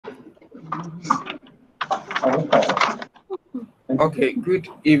Okay, good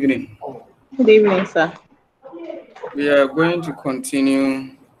evening. Good evening, sir. We are going to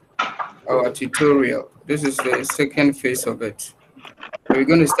continue our tutorial. This is the second phase of it. We're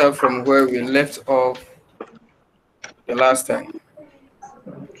going to start from where we left off the last time.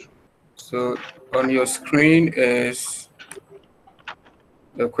 So on your screen is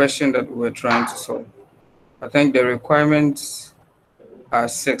the question that we're trying to solve. I think the requirements are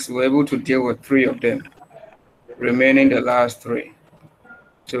 6. We're able to deal with 3 of them, remaining the last 3.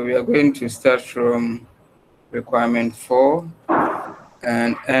 So we are going to start from requirement 4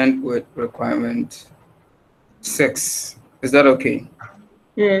 and end with requirement 6. Is that okay?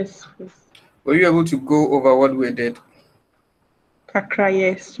 Yes, please. Were you able to go over what we did? Kakra,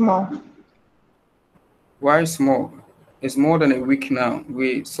 yes, small. Why small? It's more than a week now.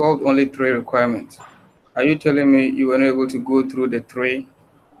 We solved only 3 requirements. Are you telling me you were not able to go through the 3?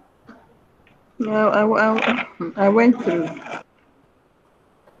 No, I went through. Are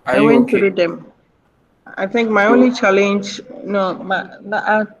I you went okay? through them. I think my So, only challenge, no,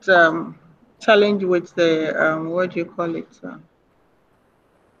 that challenge with the what do you call it?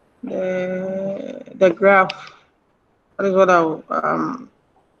 The graph. That is what I'm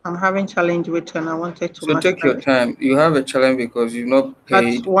having challenge with, and I wanted to so take master your it. time. You have a challenge because you've not That's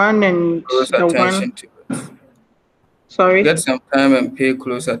paid one, and close the one. attention to it. Sorry. Get some time and pay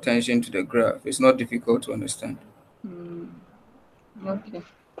close attention to the graph. It's not difficult to understand. Okay.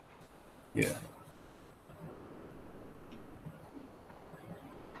 Yeah.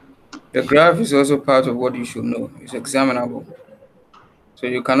 The graph is also part of what you should know. It's examinable. So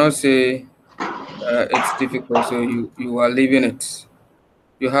you cannot say it's difficult, so you are leaving it.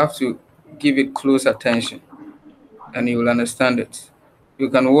 You have to give it close attention and you will understand it. You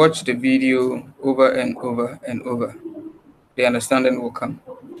can watch the video over and over and over. The understanding will come.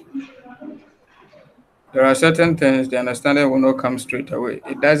 There are certain things the understanding will not come straight away.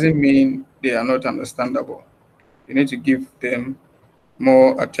 It doesn't mean they are not understandable. You need to give them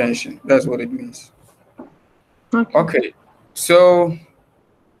more attention. That's what it means. Okay. Okay, so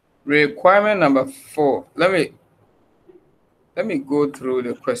requirement number 4. Let me go through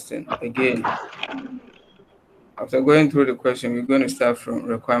the question again. After going through the question, we're going to start from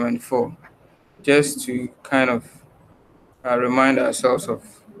requirement 4, just to kind of remind ourselves of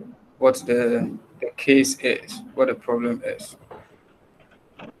what the case is, what the problem is.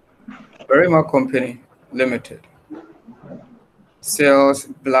 Berima Company Limited sells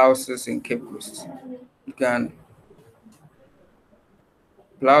blouses in Cape Coast, Ghana.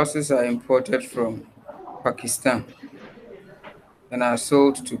 Blouses are imported from Pakistan and are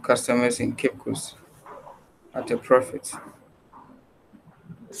sold to customers in Cape Coast at a profit.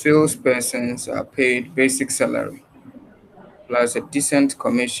 Salespersons are paid basic salary plus a decent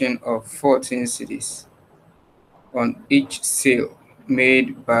commission of 14 cedis on each sale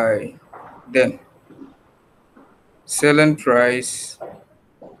made by them. Selling price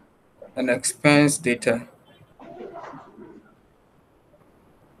and expense data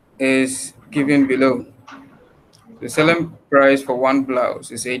is given below. The selling price for one blouse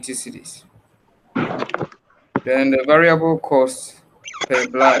is 80 cedis. Then the variable cost per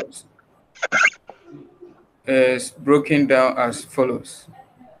blouse is broken down as follows.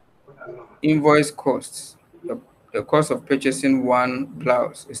 Invoice costs. The cost of purchasing one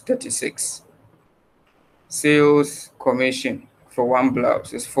blouse is 36. Sales commission for one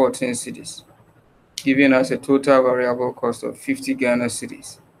blouse is 14 cedis, giving us a total variable cost of 50 Ghana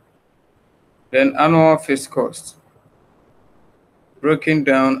cedis. Then annual fixed cost, broken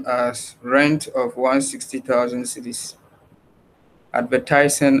down as rent of 160,000 cedis,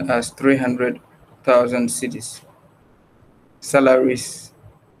 advertising as 300,000 cedis, salaries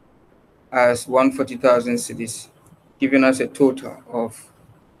as 140,000 cedis, giving us a total of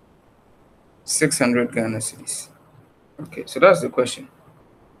 600 Ghana cedis. Okay, so that's the question.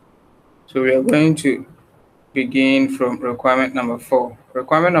 So we are going to begin from requirement number 4.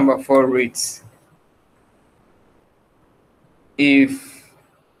 Requirement number 4 reads, if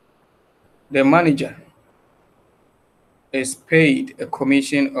the manager is paid a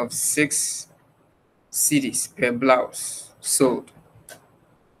commission of 6 cedis per blouse sold,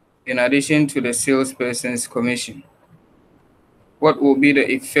 in addition to the salesperson's commission, what will be the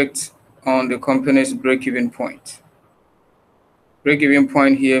effect on the company's break-even point? Break-even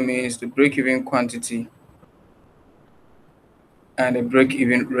point here means the break-even quantity and the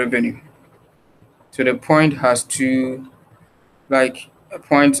break-even revenue. So the point has to, like a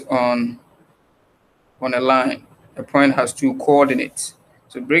point on a line, a point has 2 coordinates.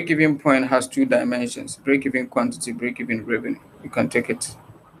 So break-even point has 2 dimensions: break-even quantity, break-even revenue. You can take it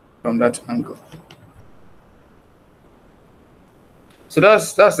from that angle. So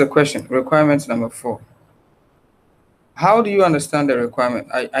that's the question. Requirement number 4. How do you understand the requirement?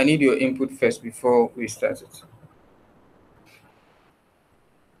 I need your input first before we start it.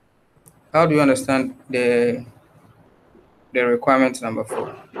 How do you understand the requirement number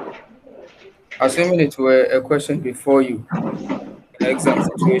 4? Assuming it were a question before you in an exam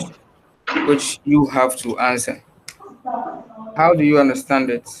situation, which you have to answer. How do you understand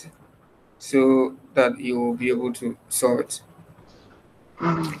it so that you will be able to solve it?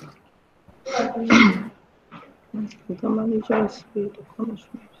 The manager is paid the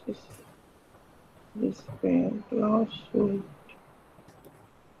commission is paid also.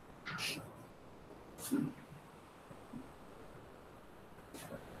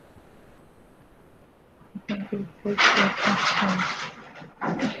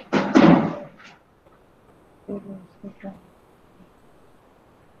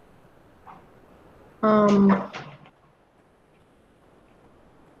 Um,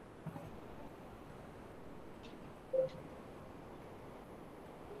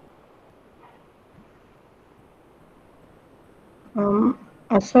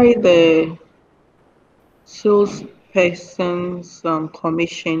 aside the salesperson's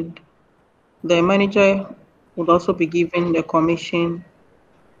commission, the manager would also be given the commission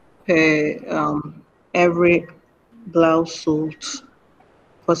per every blouse sold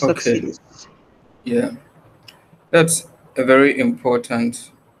for Okay, success. yeah, that's a very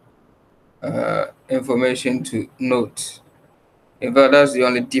important information to note. In fact, that's the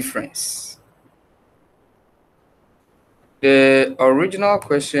only difference. The original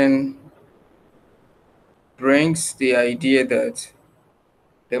question brings the idea that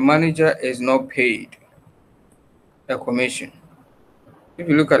the manager is not paid a commission. If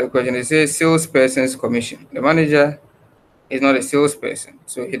you look at the question, it says salesperson's commission. The manager is not a salesperson,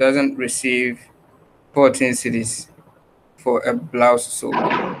 so he doesn't receive 14 cities for a blouse sold.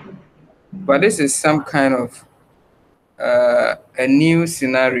 But this is some kind of a new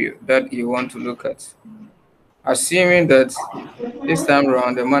scenario that you want to look at. Assuming that this time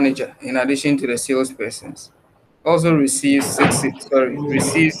around, the manager, in addition to the salespersons, also receives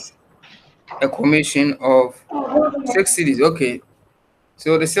a commission of 6 cities. Okay,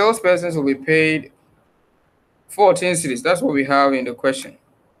 so the salespersons will be paid 14 cities. That's what we have in the question.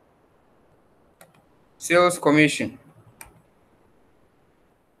 Sales commission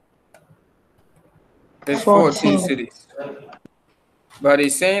is 14 14. cities. But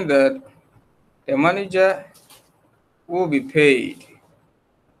it's saying that the manager will be paid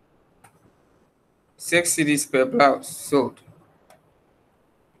 6 cities per blouse sold.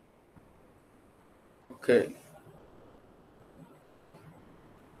 Okay.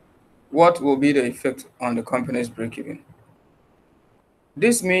 What will be the effect on the company's break-even?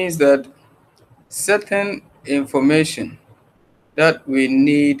 This means that certain information that we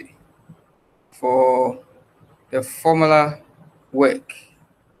need for the formula work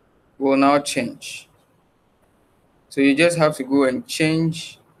will now change. So you just have to go and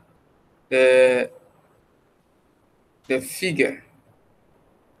change the figure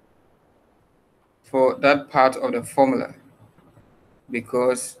for that part of the formula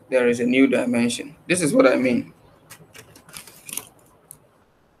because there is a new dimension. This is what I mean.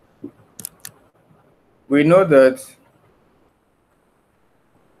 We know that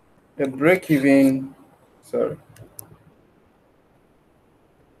the break-even, sorry,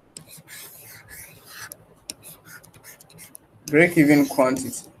 break-even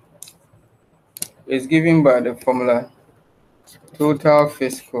quantity is given by the formula total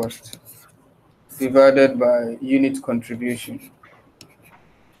fixed cost divided by unit contribution.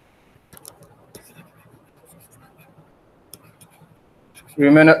 You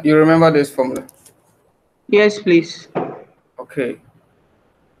remember this formula? Yes, please. Okay.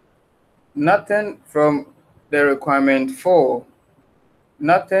 Nothing from the requirement 4,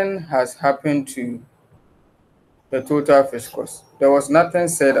 nothing has happened to the total fixed cost. There was nothing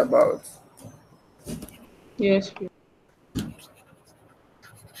said about. Yes, please.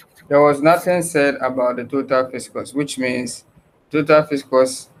 There was nothing said about the total fixed cost, which means total fixed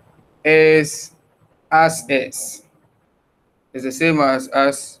cost is as is. It's the same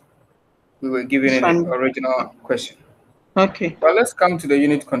as we were given This in the one. original question. Okay. But let's come to the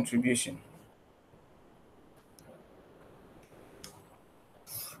unit contribution.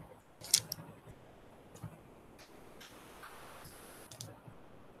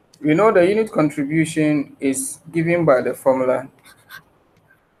 We know the unit contribution is given by the formula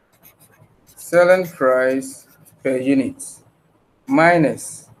selling price per unit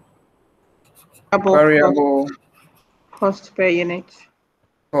minus Double variable cost per unit.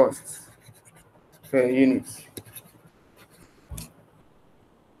 cost per unit.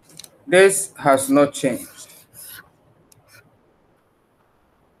 This has not changed.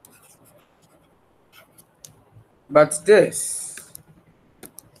 But this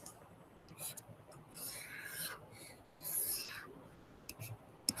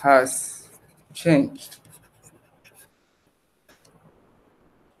has changed.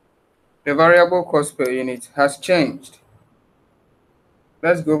 The variable cost per unit has changed.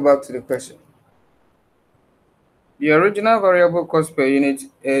 Let's go back to the question. The original variable cost per unit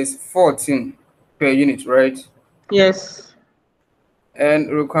is 14 per unit, right? Yes. And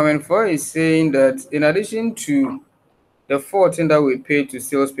requirement 4 is saying that in addition to the 14 that we pay to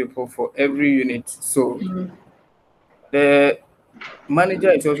salespeople for every unit sold, the manager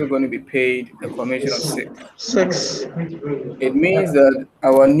is also going to be paid a commission of 6. 6. It means that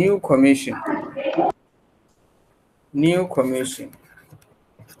our new commission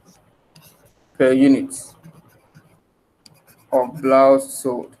per unit of blouse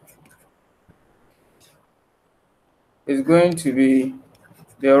sold is going to be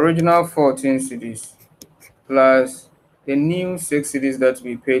the original 14 cedis plus the new 6 cedis that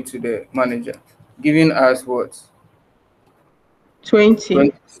we paid to the manager, giving us what?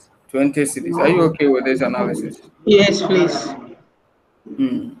 20. 20 cedis. Are you okay with this analysis? Yes, please.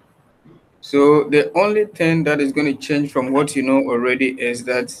 So the only thing that is going to change from what you know already is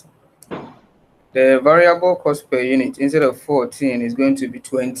that the variable cost per unit instead of 14 is going to be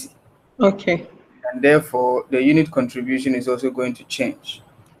 20. Okay. And therefore, the unit contribution is also going to change.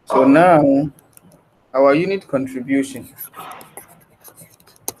 So now, our unit contribution.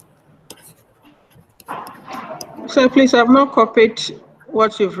 So please, I've not copied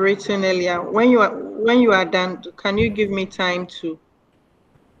what you've written earlier. When you are done, can you give me time to?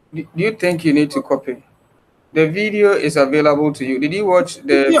 Do you think you need to copy? The video is available to you. Did you watch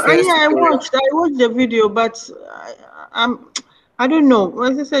the first Yeah, I tutorial? watched. I watched the video, but I don't know.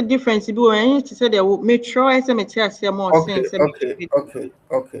 What's the say difference? If I need to say they will make sure I say more Okay, sense.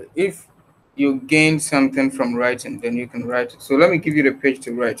 okay. If you gain something from writing, then you can write it. So let me give you the page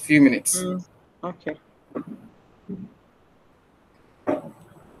to write. Few minutes. Okay.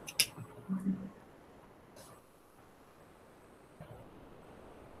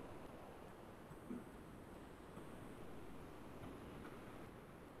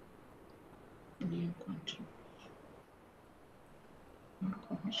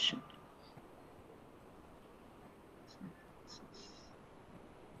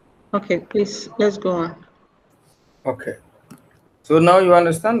 Okay, please, let's go on. Okay. So now you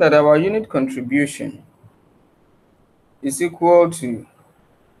understand that our unit contribution is equal to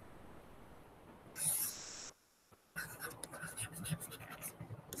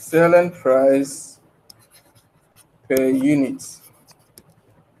selling price per unit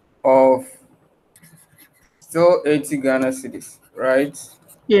of still 80 Ghana cedis, right?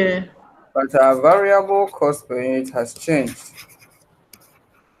 Yeah. But our variable cost per unit has changed.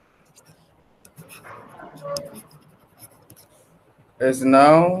 It's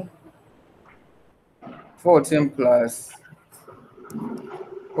now 14 plus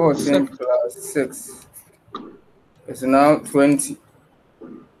 14 6. plus 6. It's now 20.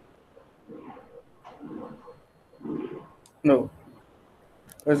 No,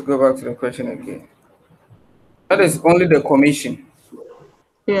 let's go back to the question again. That is only the commission.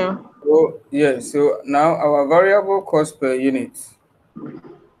 Yeah. So, yeah, so now our variable cost per unit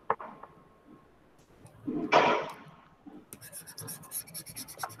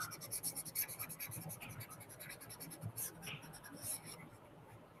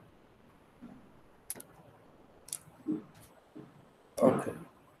okay.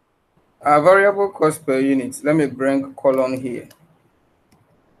 Our variable cost per unit, let me bring column here.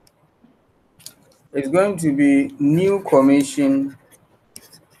 It's going to be new commission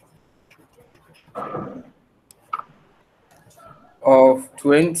of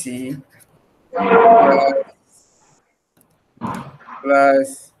 20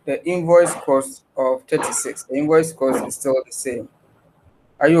 plus the invoice cost of 36. The invoice cost is still the same.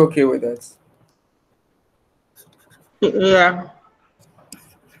 Are you okay with that? Yeah.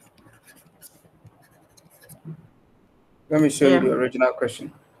 Let me show you Yeah. the original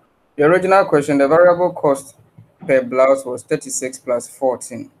question. The original question, the variable cost per blouse was 36 plus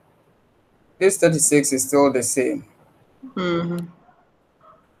 14. This 36 is still the same. Mm-hmm.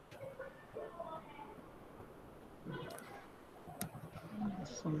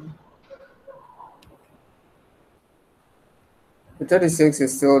 The 36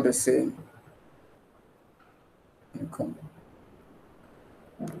 is still the same. Okay.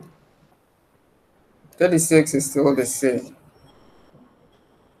 36 is still the same.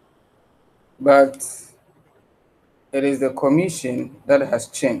 but it is the commission that has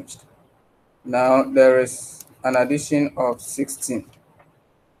changed. Now there is an addition of 16.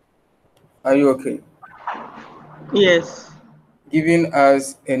 Are you okay? Yes. Giving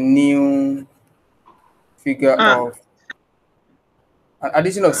us a new figure of an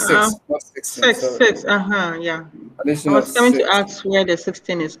addition of 6, not 16, sorry. Six. Yeah. I Addition of was coming to 6. ask where the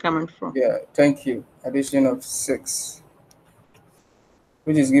 16 is coming from. Yeah, thank you. Addition of 6,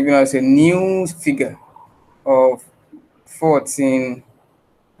 which is giving us a new figure of 14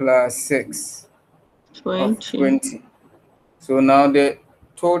 plus 6 of 20. 20. So now the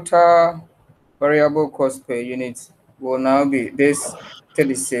total variable cost per unit will now be this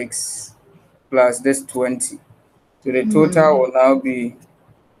 36 plus this 20. So the total will now be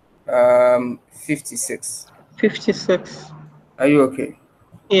 56. 56. Are you okay?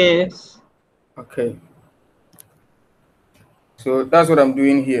 Yes. Okay. So that's what I'm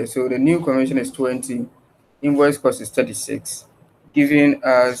doing here. So the new commission is 20, invoice cost is 36, giving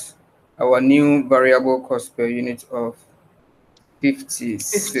us our new variable cost per unit of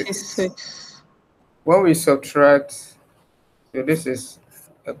 56. 56. When we subtract, so this is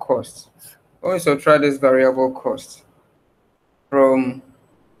a cost. When we subtract this variable cost from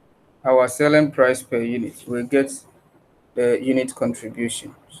our selling price per unit, we get the unit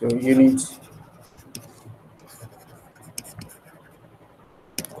contribution. So unit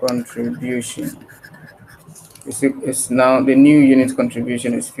contribution is now the new unit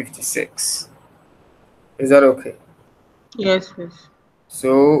contribution is 56. Is that okay? Yes, please.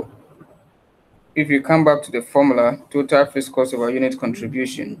 So if you come back to the formula, total fixed cost over unit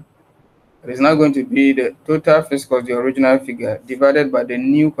contribution, it is now going to be the total fixed cost, the original figure, divided by the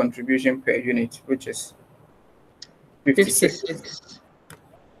new contribution per unit, which is 56. 56.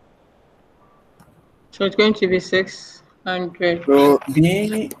 So it's going to be 600. So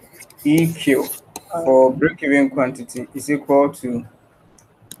BEQ for break-even quantity is equal to,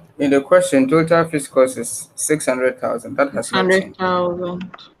 in the question, total fixed cost is 600,000. That has not changed.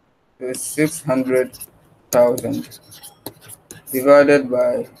 600,000. So 600,000 divided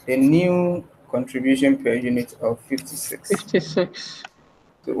by the new contribution per unit of 56. 56.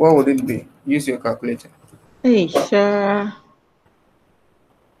 So what would it be? Use your calculator. Hey, sir.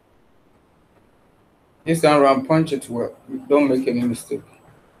 This time around, punch it well. Don't make any mistake.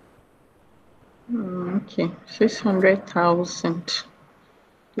 Okay. 600,000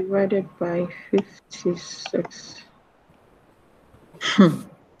 divided by 56.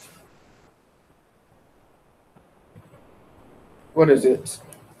 What is it?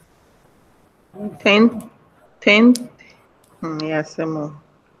 10. Yeah, some more.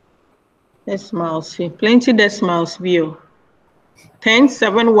 Decimals. Plenty decimals view.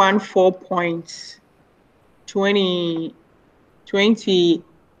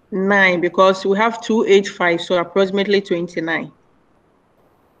 10,714.29 because we have 285, so approximately 29.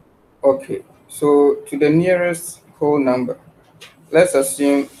 Okay. So to the nearest whole number, let's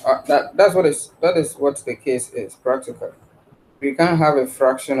assume that is what the case is practically. We can't have a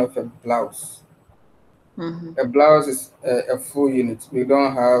fraction of a blouse. A blouse is a full unit. We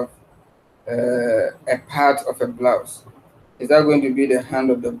don't have a part of a blouse. Is that going to be the hand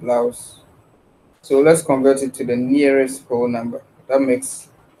of the blouse? So let's convert it to the nearest whole number. That makes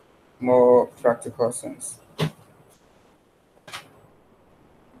more practical sense.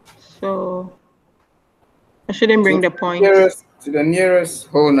 So I shouldn't bring So the point. to the nearest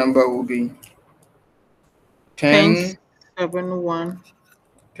whole number will be 10, 10,714.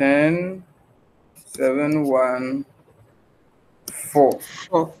 10, 7, 1, 4,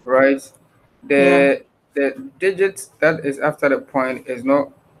 right? Yeah. The digit that is after the point is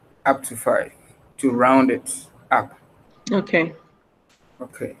not up to 5 to round it up. Okay.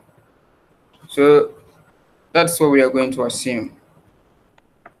 Okay. So that's what we are going to assume.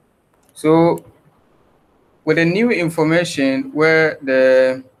 So with the new information where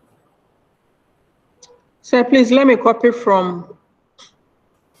the... So please let me copy from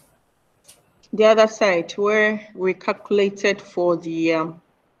the other side where we calculated for the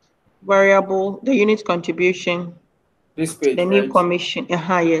variable, the unit contribution, this page, the new right? commission.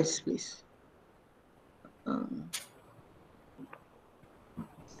 Yes, please.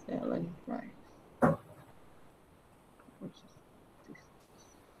 Selling price.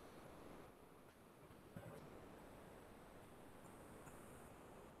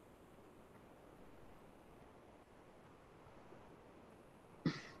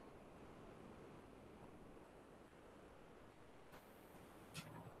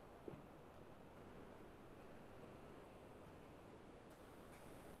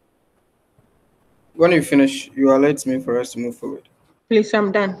 When you finish, you alert me for us to move forward. Please,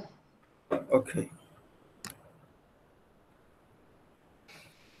 I'm done. Okay.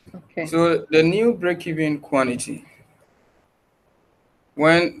 Okay. So the new break-even quantity,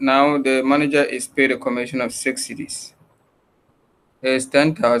 when now the manager is paid a commission of 6 CDs, is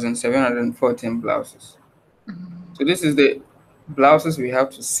 10,714 blouses. So this is the blouses we have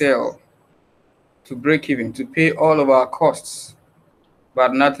to sell to break even, to pay all of our costs,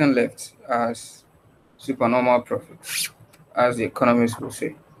 but nothing left as supernormal profit, as the economists will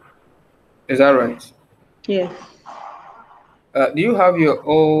say. Is that right? Yes. Do you have your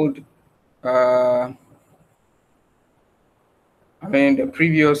old, the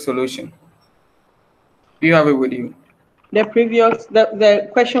previous solution? Do you have it with you? The previous, the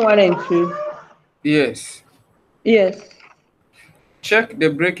question 1 and 2. Yes. Yes. Check the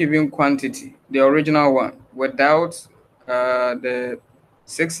break-even quantity, the original one, without the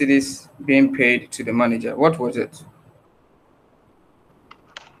 6 cities being paid to the manager. What was it?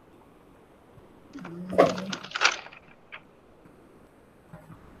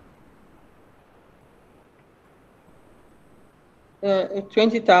 Uh,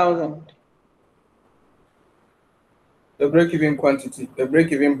 20,000. The break-even quantity, the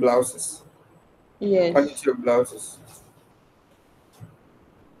break-even blouses, Yes. quantity of blouses.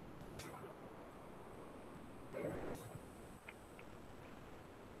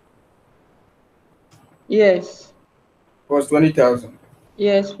 Yes. Was 20,000.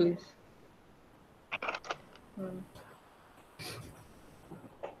 Yes, please.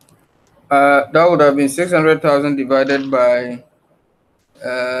 That would have been 600,000 divided by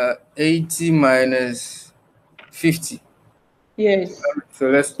 80 minus 50. Yes. So So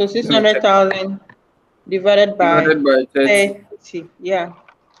let me check. 600,000 divided by Divided by 30. 30. Yeah.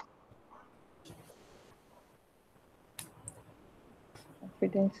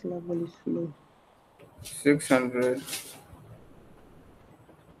 Confidence level is low. 600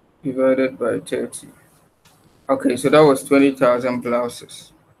 divided by 30. Okay, so that was 20,000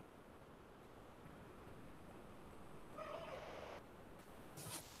 blouses.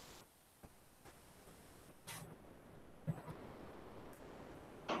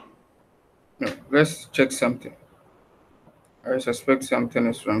 No, let's check something. I suspect something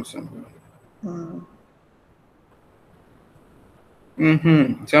is wrong somewhere.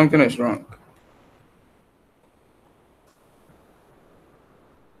 Mm. Something is wrong.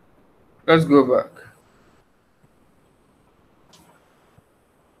 Let's go back.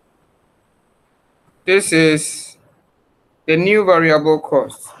 This is the new variable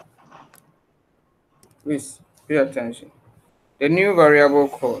cost. Please pay attention. The new variable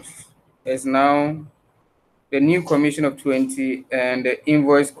cost is now the new commission of 20 and the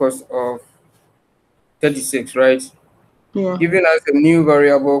invoice cost of 36, right? Yeah. Giving us a new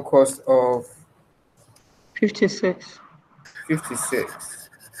variable cost of 56. 56.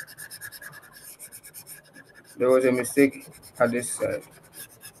 There was a mistake at this side.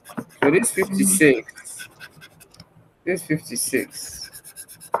 So this 56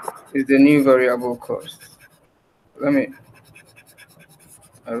 is the new variable cost. Let me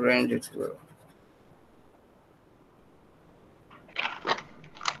arrange it well.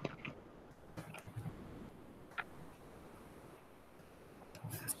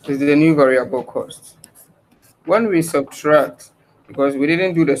 Is the new variable cost. When we subtract, because we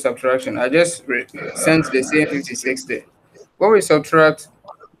didn't do the subtraction, I just sent the same 56 there. When we subtract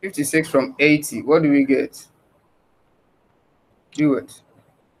 56 from 80, what do we get? Do it.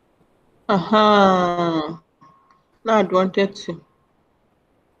 Now I wanted to.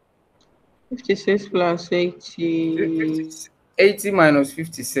 56 plus 80. 80 minus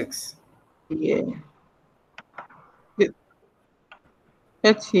 56. Yeah.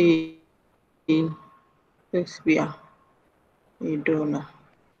 30. Let's be a donor.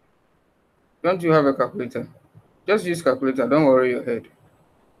 Don't you have a calculator? Just use calculator. Don't worry your head.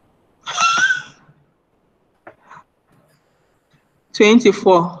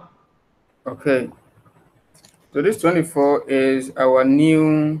 24. Okay. So this 24 is our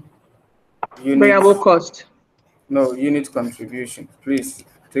new unit. Variable cost. No, unit contribution. Please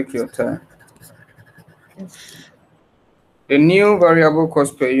take your time. The new variable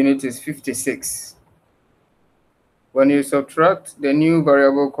cost per unit is 56. When you subtract the new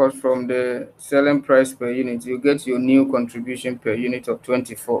variable cost from the selling price per unit, you get your new contribution per unit of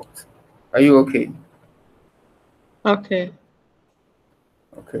 24. Are you okay? Okay.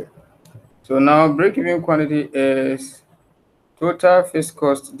 Okay. So now break-even quantity is total fixed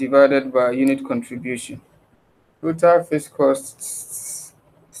cost divided by unit contribution. Total fixed cost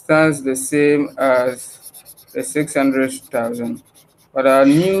stands the same as the 600,000, but our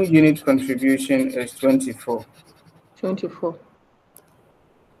new unit contribution is 24. 24.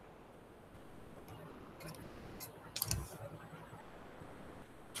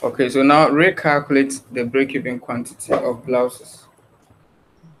 Okay, so now recalculate the break-even quantity of blouses.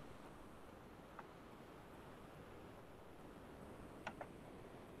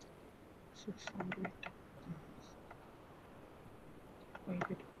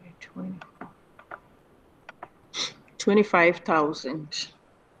 Divided by 24. 25,000.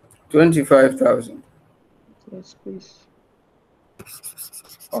 25,000. Yes, please.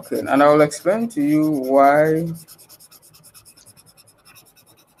 Okay, and I will explain to you why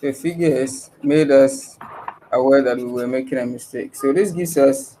the figures made us aware that we were making a mistake. So this gives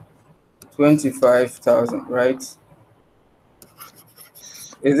us 25,000, right?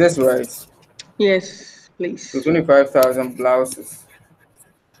 Is this right? Yes, So please. 25,000 blouses.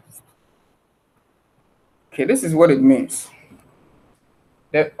 Okay, this is what it means.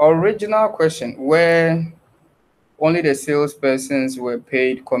 The original question where only the salespersons were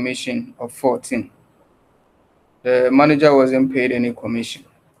paid commission of 14. The manager wasn't paid any commission.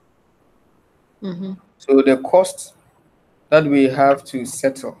 Mm-hmm. So the cost that we have to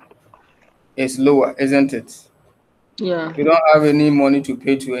settle is lower, isn't it? Yeah. You don't have any money to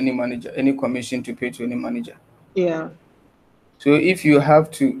pay to any manager, any commission to pay to any manager. Yeah. So if you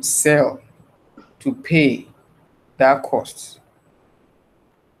have to sell to pay that cost,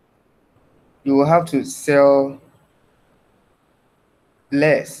 you will have to sell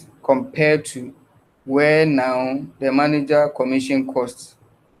less compared to where now the manager commission cost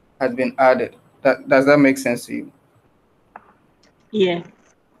has been added. Does that make sense to you? Yeah.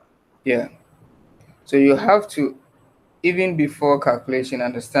 Yeah. So you have to, even before calculation,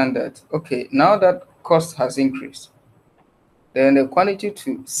 understand that, okay, now that cost has increased, then the quantity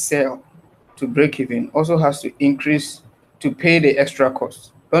to sell to break even also has to increase to pay the extra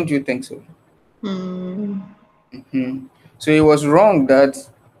cost. Don't you think so? Mm. Mhm. So it was wrong that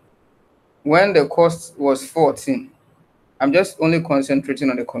when the cost was 14, I'm just only concentrating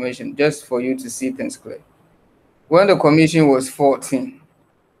on the commission just for you to see things clear. When the commission was 14,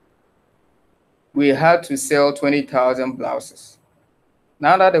 we had to sell 20,000 blouses.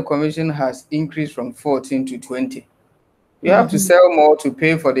 Now that the commission has increased from 14 to 20, we have to Mm-hmm. sell more to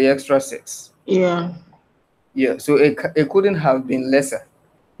pay for the extra 6. Yeah. Yeah, so it couldn't have been lesser.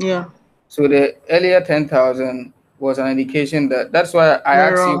 Yeah. So the earlier 10,000 was an indication that's why I You're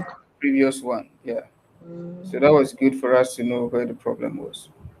asked you wrong. for the previous one. Yeah. So Mm. that was good for us to know where the problem was.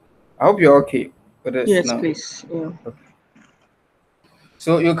 I hope you're okay with this Yes, now. please. Yeah. Okay.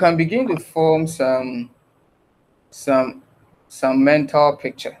 So you can begin to form some some mental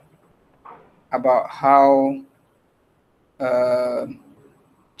picture about how uh,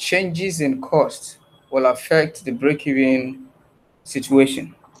 changes in cost will affect the break-even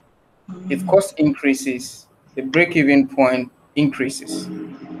situation. If cost increases, the break-even point increases.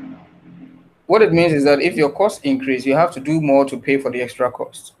 What it means is that if your costs increase, you have to do more to pay for the extra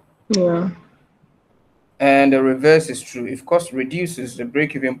cost. Yeah. And the reverse is true. If cost reduces, the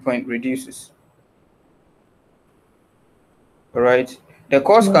break-even point reduces. All right. The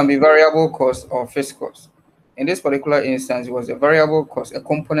cost Yeah. can be variable cost or fixed cost. In this particular instance, it was a variable cost, a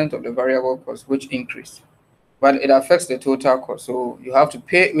component of the variable cost which increased. But it affects the total cost. So you have to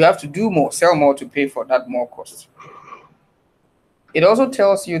pay, you have to do more, sell more to pay for that more cost. It also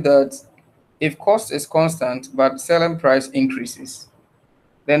tells you that if cost is constant but selling price increases,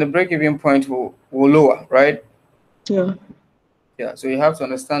 then the break-even point will lower, right? Yeah. Yeah, so you have to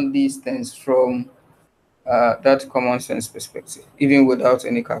understand these things from that common sense perspective, even without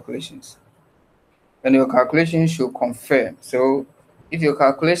any calculations. And your calculations should confirm. So if your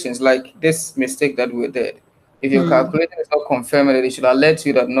calculations, like this mistake that we did, if your Mm. calculation is not confirming it, it should alert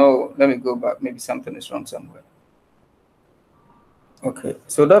you that no, let me go back, maybe something is wrong somewhere. Okay,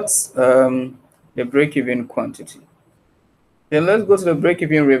 so that's the break-even quantity. Then let's go to the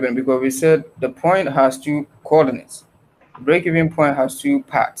break-even revenue because we said the point has two coordinates. The break-even point has two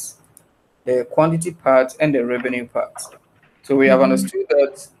parts, the quantity part and the revenue part. So we have Mm-hmm. understood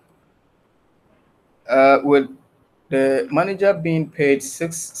that with the manager being paid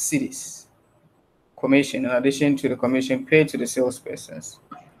 6 cedis commission in addition to the commission paid to the salespersons,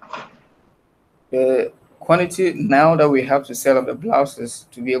 the quantity now that we have to sell of the blouses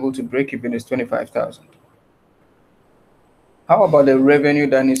to be able to break even is 25,000. How about the revenue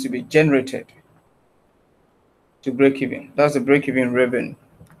that needs to be generated to break even? That's the break even revenue.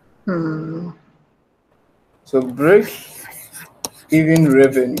 Mm. So break even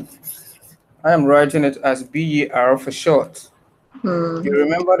revenue, I am writing it as BER for short. You Mm.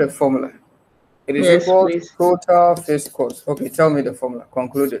 remember the formula. It is Yes, equal to please. total fixed cost. Okay, tell me the formula.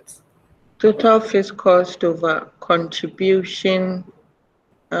 Conclude it. Total fixed cost over contribution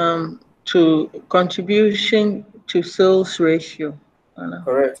to sales ratio.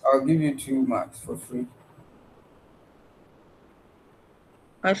 Correct. I'll give you 2 marks for free.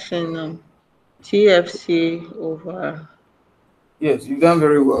 Actually, TFC over. Yes, you've done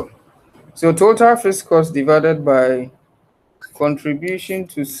very well. So total fixed cost divided by contribution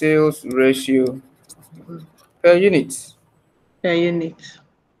to sales ratio per unit. Per unit.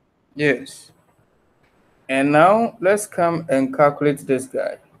 Yes. And now let's come and calculate this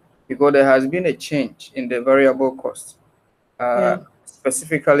guy because there has been a change in the variable cost, Yeah.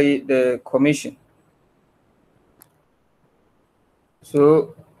 specifically the commission.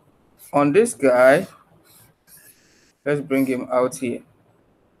 So on this guy, let's bring him out here.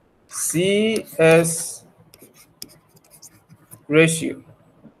 CS ratio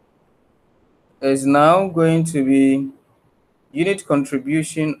is now going to be unit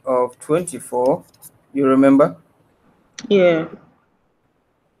contribution of 24, you remember, Yeah.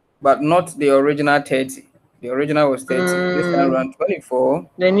 but not the original 30. The original was 30. This time Mm, around 24.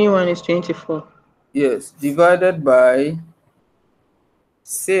 the new one is 24. Yes, divided by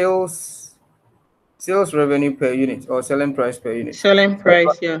sales revenue per unit or selling price per unit. Selling That one,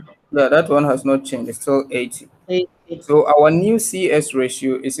 price, yeah. yeah, that one has not changed. It's still 80. 80. So our new CS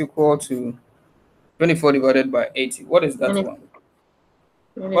ratio is equal to 24 divided by 80. What is that 20, one?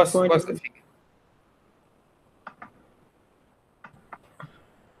 What's 24. the figure?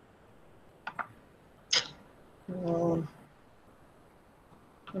 Oh,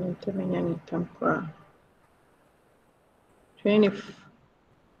 20,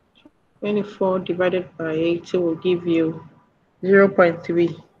 24 divided by 80 will give you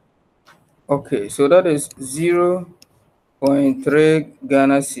 0.3. Okay, so that is 0.3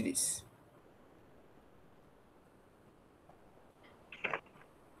 Ghana cedis.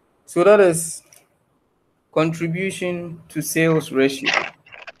 So that is contribution to sales ratio.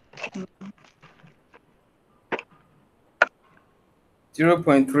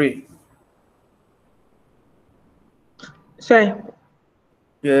 0.3. Sorry.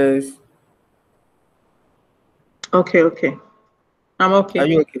 Yes. Okay. I'm Are okay.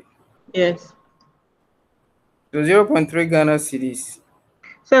 you okay? Yes. So 0.3 Ghana cedis.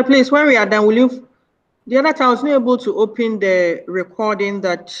 So please, when we are done, will you? The other time I was not able to open the recording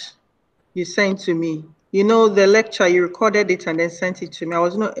that you sent to me. You know, the lecture, you recorded it and then sent it to me. I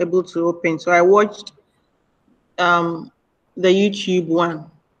was not able to open. So I watched the YouTube one.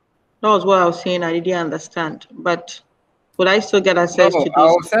 That was what I was saying. I didn't understand. But would I still get No, access to those?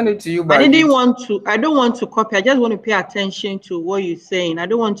 I'll send it to you I by didn't YouTube. want to, I don't want to copy. I just want to pay attention to what you're saying. I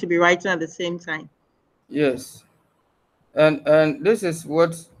don't want to be writing at the same time. Yes. And this is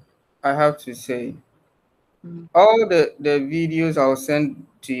what I have to say. All the videos I'll send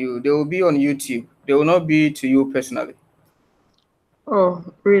to you, they will be on YouTube. They will not be to you personally. Oh,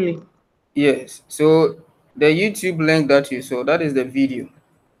 really? Yes. So the YouTube link that you saw, that is the video.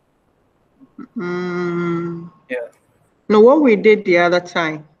 Yeah. No, what we did the other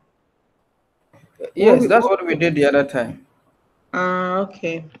time. Yes, that's what we did the other time.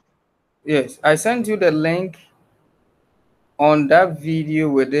 Okay. Yes, I sent you the link on that video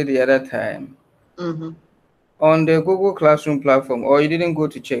we did the other time on the Google Classroom platform, or you didn't go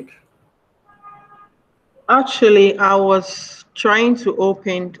to check? Actually, I was trying to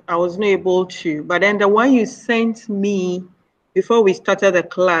open, I was not able to, but then the one you sent me before we started the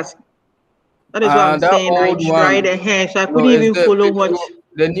class, that is what I'm That saying. I old tried one, a hand, so I no, couldn't is even there. follow Please what. go.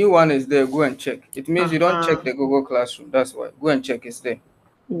 The new one is there. Go and check. It means you don't check Uh-huh. the Google Classroom. That's why. Go and check. It's there.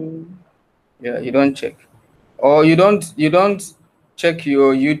 Mm. Yeah, you don't check, or you don't check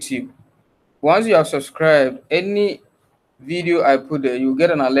your YouTube. Once you have subscribed, any video I put there, you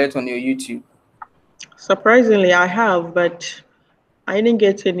get an alert on your YouTube. Surprisingly, I have, but I didn't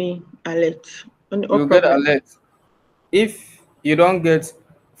get any alert. No You get problem. alert. If you don't get,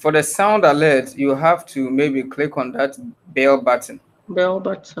 for the sound alert, you have to maybe click on that bell button. Bell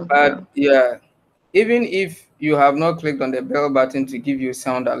button, yeah. But yeah, even if you have not clicked on the bell button to give you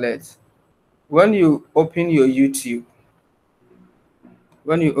sound alerts, when you open your YouTube,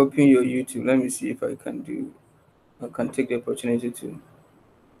 let me see if I can take the opportunity to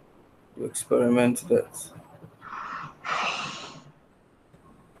experiment that.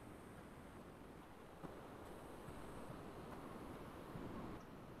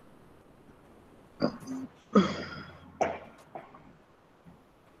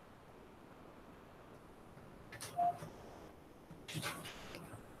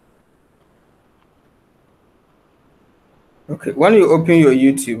 Okay, when you open your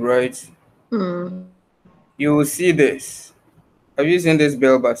YouTube, right, Mm. you will see this. Have you seen this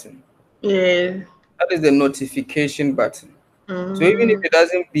bell button? Yeah. That is the notification button. So even if Mm. it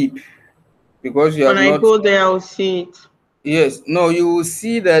doesn't beep because you When have I not, go there, I'll see it. Yes. No, you will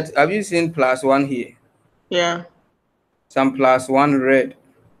see that. Have you seen +1 here? Yeah. Some +1 red.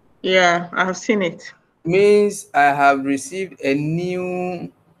 Yeah, I have seen it. Means I have received a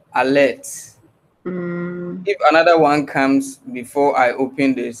new alert. Mm, If another one comes before I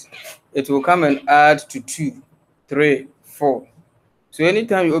open this, it will come and add to 2, 3, 4. So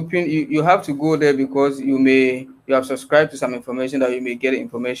anytime you open, you have to go there because you have subscribed to some information that you may get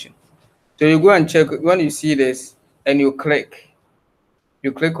information. So you go and check when you see this and you click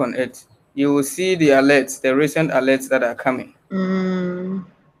on it, you will see the alerts, the recent alerts that are coming. mm,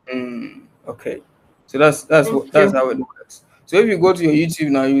 Okay. So that's thank how it works. So if you go to your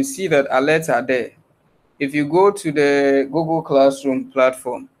YouTube now, you see that alerts are there. If you go to the Google Classroom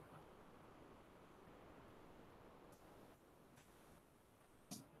platform,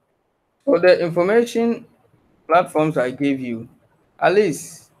 for the information platforms I gave you, at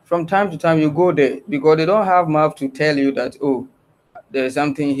least from time to time you go there because they don't have map to tell you that, oh, there's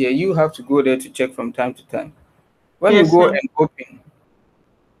something here. You have to go there to check from time to time. When you Yes, go sir. and open,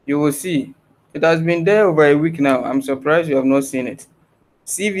 you will see it has been there over a week now. I'm surprised you have not seen it.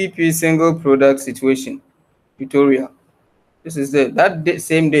 CVP Single Product Situation tutorial. This is that day,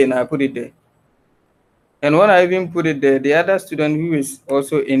 same day, and I put it there. And when I even put it there, the other student who is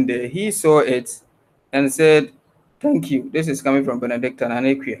also in there, he saw it and said, "Thank you. This is coming from Benedict and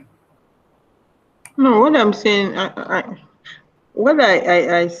Anequia." No, what I'm saying, what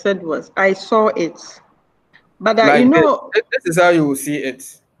I said was I saw it, but Like this is how you will see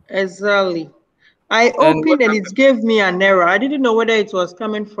it. exactly. I And what opened and it happened? gave me an error. I didn't know whether it was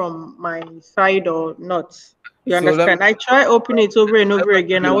coming from my side or not. You So understand? I tried opening it over and let over me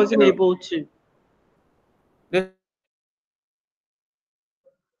again. give I you an wasn't error. able to. This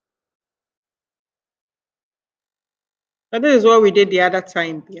But this is what we did the other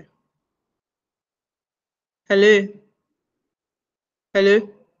time. Yeah. Hello, hello,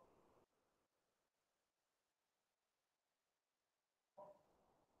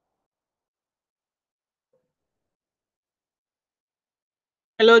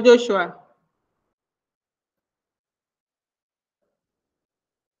 hello, Joshua.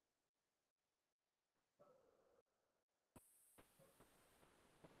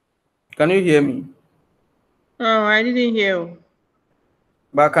 can you hear me? Oh, I didn't hear you.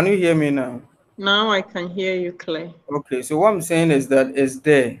 But can you hear me now? Now I can hear you clear. Okay, so what I'm saying is that it's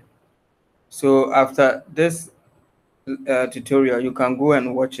there. So after this tutorial, you can go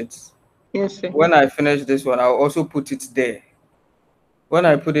and watch it. Yes, sir. When I finish this one, I'll also put it there. When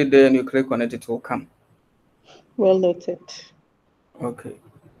I put it there and you click on it, it will come. Well noted. Okay.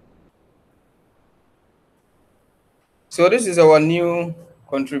 So this is our new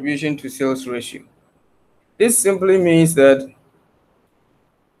contribution to sales ratio. This simply means that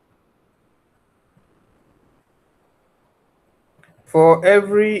for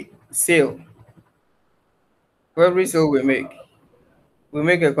every sale, for every sale we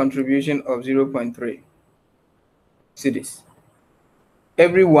make a contribution of 0.3 cedis.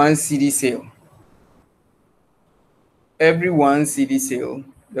 Every one CD sale, every one CD sale,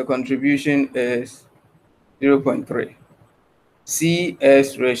 the contribution is 0.3.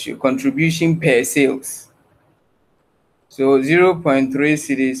 CS ratio, contribution per sales. So 0.3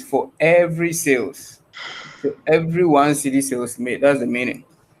 cedis for every sales. So every one CD sales made, that's the meaning.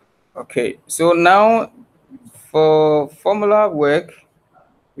 Okay, so now for formula work,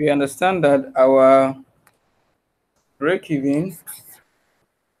 we understand that our break even,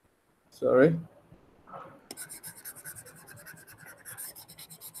 sorry,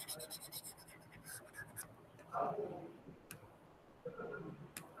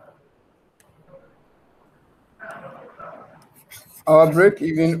 our break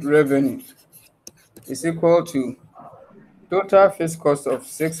even revenue is equal to total fixed cost of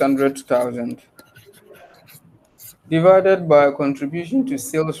 600,000 divided by a contribution to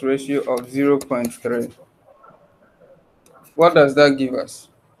sales ratio of 0.3. What does that give us?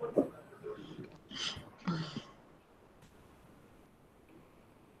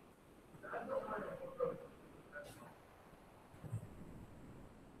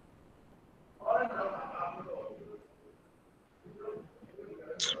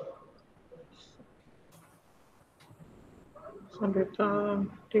 So that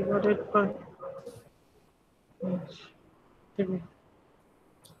divided by three.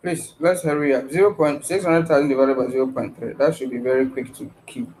 Please, let's hurry up. 0.600,000 divided by 0.3. That should be very quick to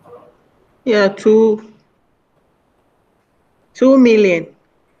keep. Yeah, 2 million.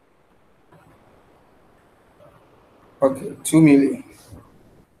 Okay, 2 million.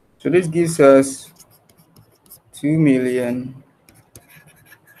 So this gives us 2 million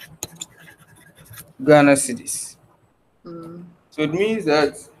Ghana cedis. So it means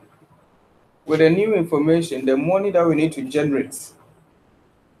that with the new information, the money that we need to generate,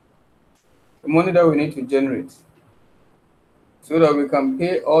 so that we can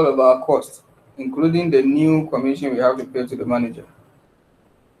pay all of our costs, including the new commission we have to pay to the manager.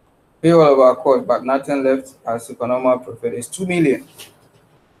 Pay all of our costs, but nothing left as economical profit is 2 million.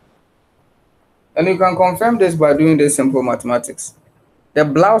 And you can confirm this by doing this simple mathematics. The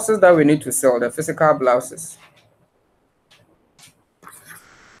blouses that we need to sell, the physical blouses,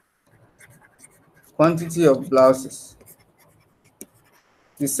 quantity of blouses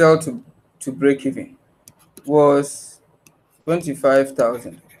to sell to break even was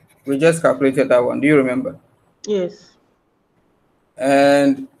 25,000. We just calculated that one. Do you remember? Yes.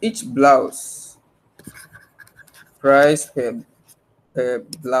 And each blouse, price per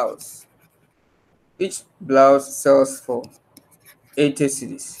blouse, each blouse sells for 80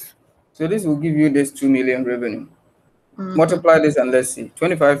 cedis. So this will give you this 2 million revenue. Multiply this and let's see.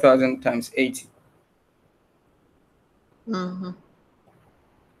 25,000 times 80.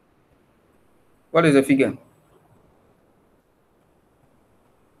 What is the figure?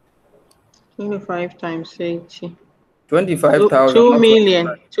 25 times 80. 25,000. 2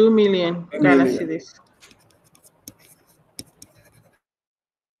 million. 2 million. 2 Ghana million. cedis.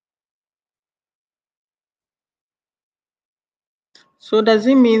 So does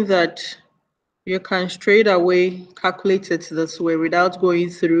it mean that you can straight away calculate it this way without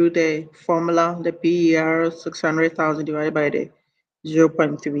going through the formula, the PER 600,000 divided by the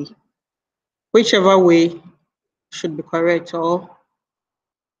 0.3? Whichever way should be correct, or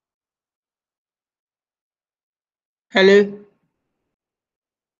hello?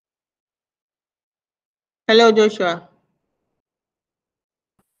 Hello, Joshua.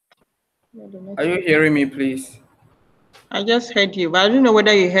 Are you hearing me, please? I just heard you, but I don't know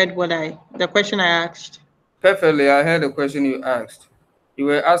whether you heard the question I asked. Perfectly, I heard the question you asked. You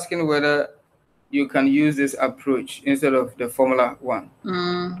were asking whether you can use this approach instead of the Formula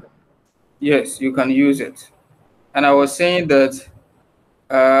 1. Yes, you can use it. And I was saying that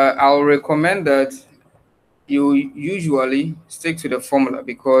I'll recommend that you usually stick to the formula,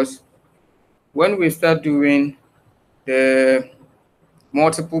 because when we start doing the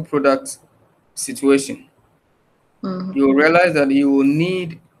multiple product situation, you'll realize that you will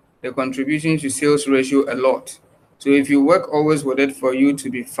need the contribution to sales ratio a lot. So if you work always with it for you to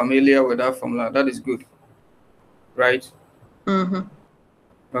be familiar with that formula, that is good, right?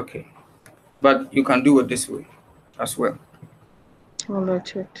 Okay, but you can do it this way as well. I'll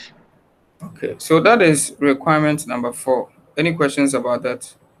let it. Okay, so that is requirement number 4. Any questions about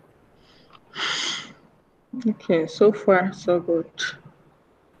that? Okay, so far so good.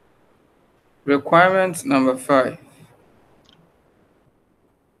 Requirement number 5.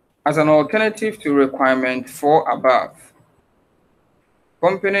 As an alternative to requirement 4 above,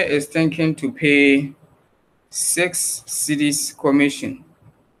 company is thinking to pay 6 cedis commission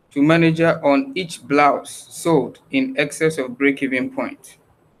to manager on each blouse sold in excess of break-even point.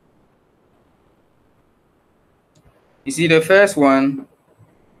 You see, the first one,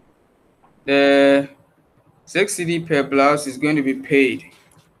 the 6 cedi per blouse is going to be paid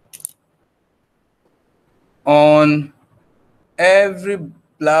on every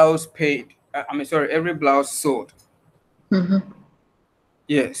blouse paid. Every blouse sold.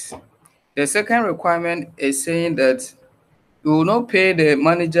 Yes. The second requirement is saying that you will not pay the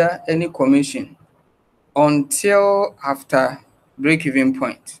manager any commission until after break-even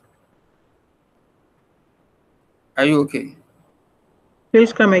point. Are you okay?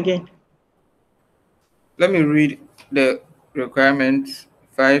 Please come again. Let me read the requirement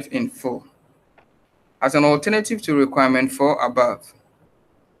 5 in full. As an alternative to requirement 4 above,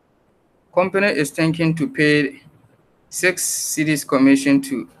 company is thinking to pay 6 cedis commission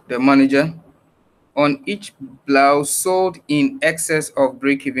to the manager on each blouse sold in excess of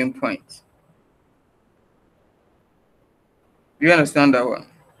break-even point. Do you understand that one?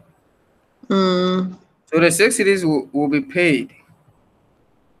 So the 6 cedis will be paid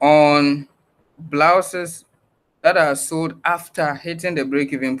on blouses that are sold after hitting the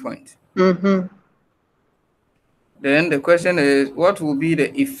break-even point. Then the question is, what will be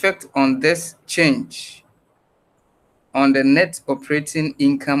the effect on this change on the net operating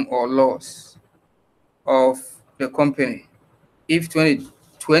income or loss of the company if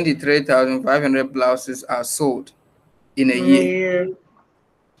 23,500 blouses are sold in a year?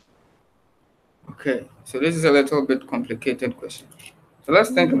 Okay, so this is a little bit complicated question. So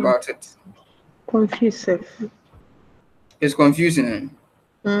let's think about it. Confusing. It's confusing.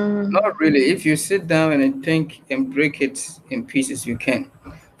 Not really. If you sit down and think and break it in pieces, you can.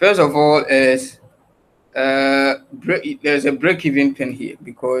 First of all is there's a break-even point here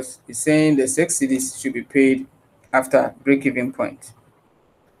because it's saying the 6 cities should be paid after break-even point.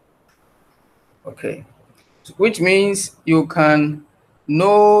 Okay, which means you can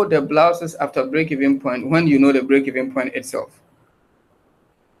know the blouses after break-even point when you know the break-even point itself.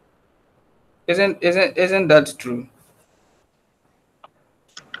 Isn't that true?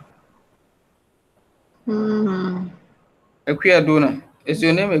 Akuya Dona, is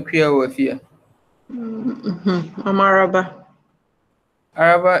your name Akuya or Afia? I'm Araba.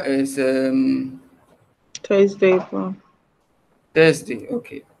 Araba is Thursday, bro. Thursday.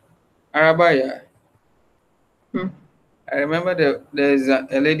 Okay, Araba, yeah. I remember there's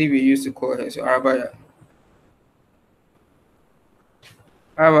a lady we used to call her, so Araba, yeah.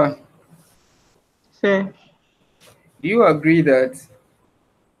 Araba, Say. do you agree that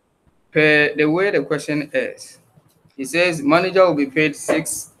per the way the question is, it says manager will be paid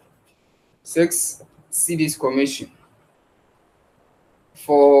six CDs commission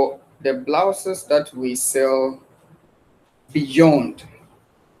for the blouses that we sell beyond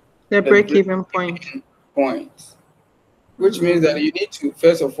The the break-even point. point, which means that you need to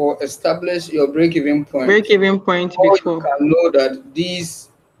first of all establish your break-even point. Break-even point Or before. you can know that these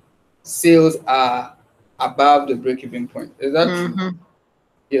sales are above the break-even point. Is that true?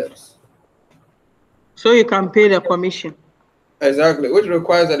 Yes. So you can pay the commission. Exactly, which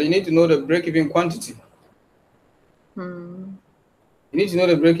requires that you need to know the break-even quantity. You need to know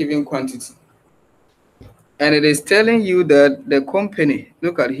the break-even quantity. And it is telling you that the company,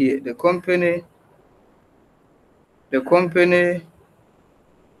 look at here, the company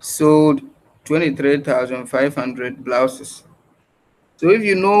sold 23,500 blouses. So if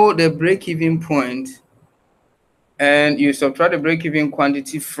you know the break-even point and you subtract the break-even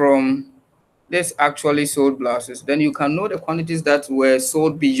quantity from this actually sold blouses, then you can know the quantities that were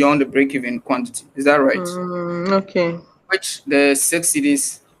sold beyond the break-even quantity. Is that right? Okay. Which the 6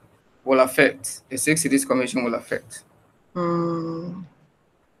 cities will affect. The 6 cities commission will affect. Are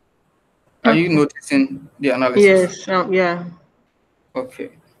you noticing the analysis? Yes. Yeah.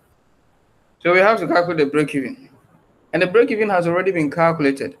 Okay. So we have to calculate the break-even. And the break-even has already been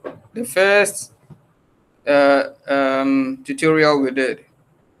calculated. The first tutorial we did,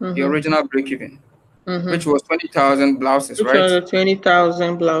 the original break-even, which was 20,000 blouses, Which right? are the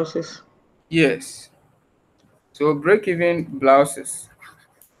 20,000 blouses? Yes. So break-even blouses,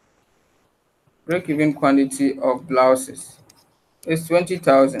 break-even quantity of blouses is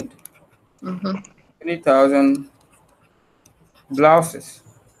 20,000. 20,000 blouses.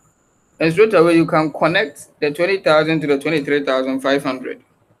 And straight away you can connect the 20,000 to the 23,500.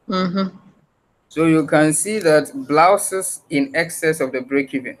 So you can see that blouses in excess of the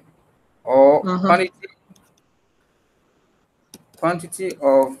break-even or quantity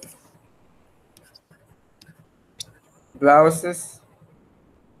of blouses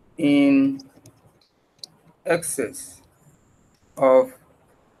in excess of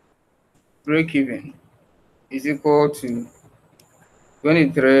break-even is equal to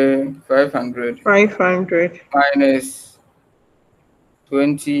 23,500 500. minus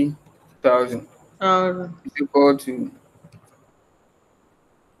 20,000 is equal to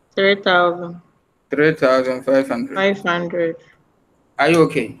 3,000. 3,500. 500. Are you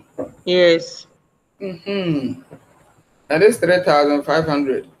okay? Yes. And this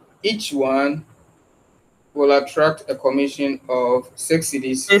 3,500, each one will attract a commission of 6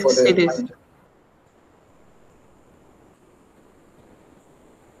 CDs 6 for the cities. manager.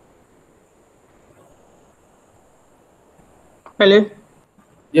 Hello?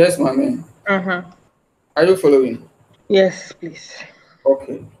 Yes, my man. Are you following? Yes, please.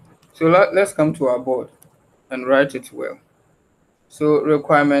 Okay. So let's come to our board and write it well. So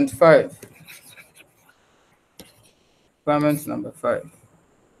requirement 5. Requirement number 5.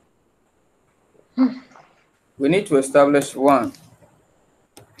 We need to establish 1,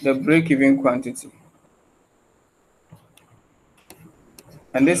 the break-even quantity.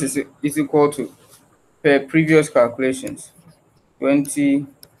 And this is equal to, per previous calculations,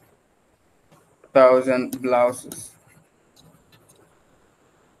 20,000 blouses.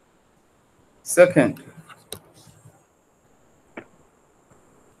 Second,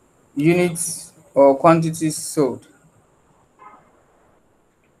 units or quantities sold.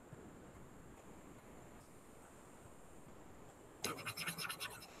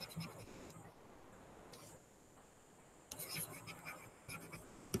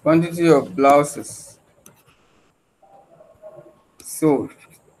 Quantity of blouses sold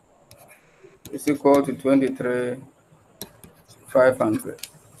is equal to 23,500.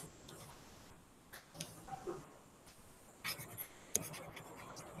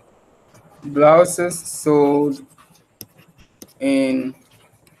 blouses sold in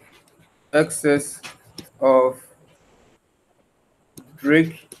excess of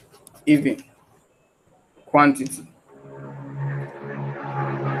break-even quantity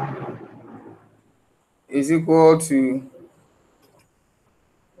is equal to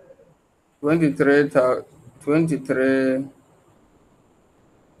 23,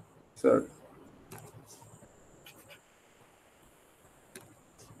 sorry,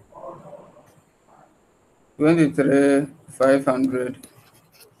 23,500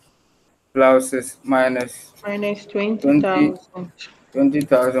 blouses minus Minus 20 20,000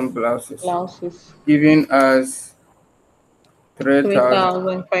 20,000 blouses, blouses. giving us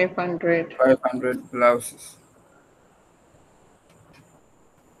 3,500. 3,500 blouses.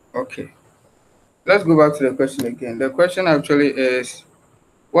 Okay, let's go back to the question again. The question actually is,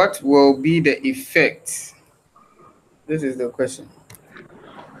 what will be the effect? This is the question.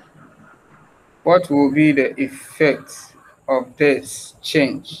 What will be the effect of this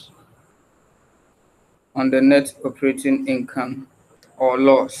change on the net operating income or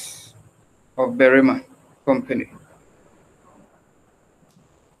loss of Berima Company?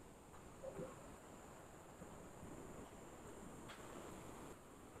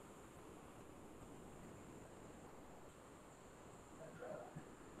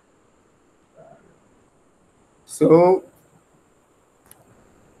 So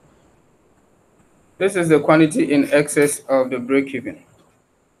this is the quantity in excess of the break-even.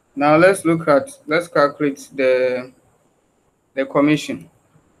 Now let's calculate the commission.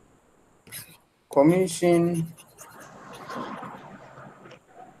 Commission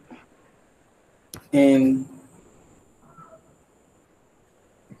in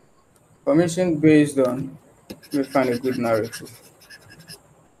commission based on, let me find a good narrative.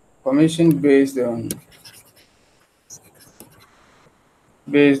 Commission based on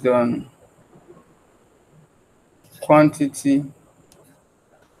quantity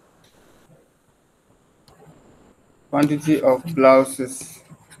of blouses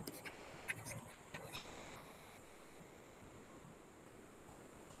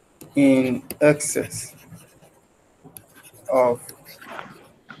in excess of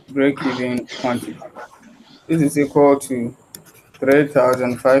break-even quantity. This is equal to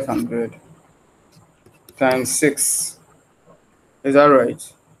 3,500 times 6. Is that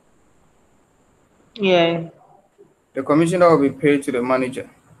right? Yeah. The commission that will be paid to the manager,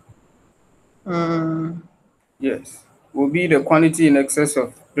 Mm. yes, will be the quantity in excess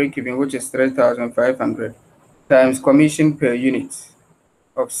of break-even, which is 3,500 times commission per unit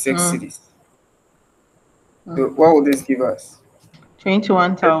of 6 Mm. cities. So what will this give us?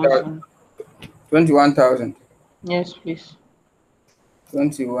 21,000. 21,000. Yes, please.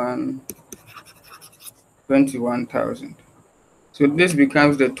 21,000. So this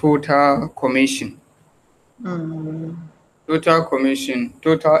becomes the total commission. Mm.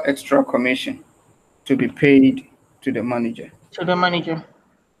 Total extra commission to be paid to the manager. To the manager.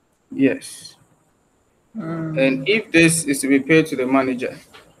 Yes. And Mm. if this is to be paid to the manager,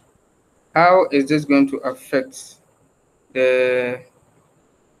 how is this going to affect the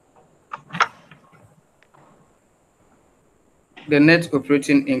net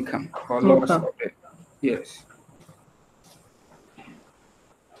operating income or loss Okay. of it? Yes.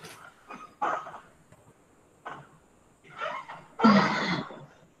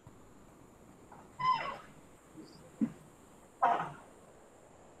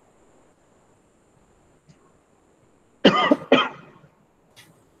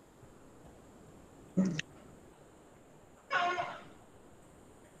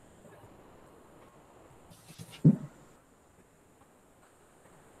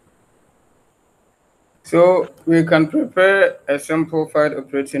 So we can prepare a simplified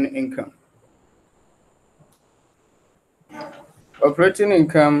operating income. Operating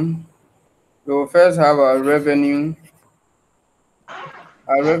income, we will first have our revenue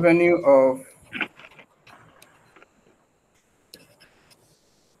of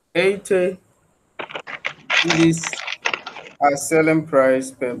 80 cedis as selling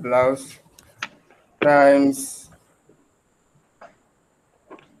price per blouse times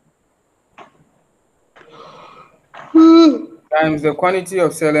the quantity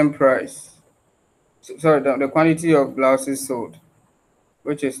of selling price. Sorry, the quantity of blouses sold,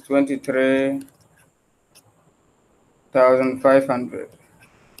 which is 23,500.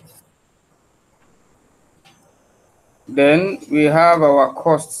 Then we have our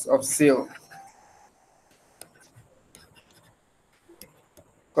costs of sale.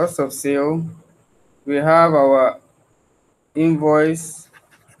 Cost of sale, we have our invoice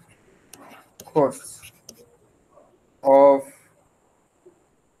costs of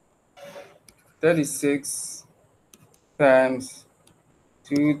 36 times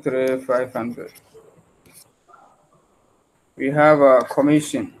 2,3,500. We have a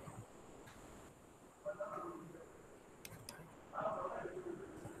commission.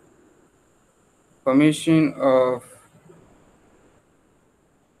 Commission of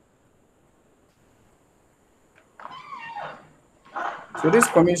so this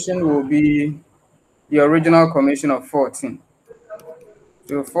commission will be the original commission of 14.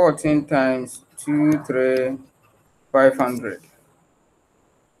 So 14 times 2,3,500.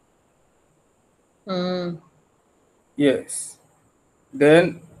 Yes.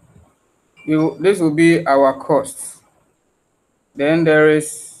 Then this will be our costs. Then there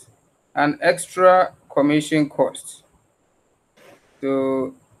is an extra commission cost.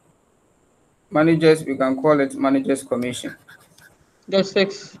 So managers, we can call it managers commission. The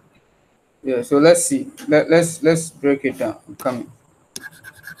 6. Yeah, so let's see. Let's break it down. I'm coming.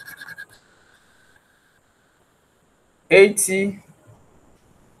 80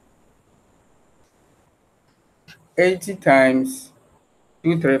 times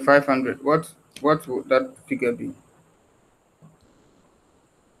 2,3,500. What would that figure be?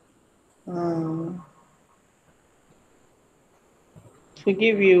 To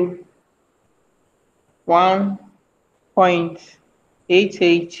give you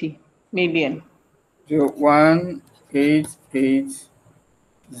 1.880 million. So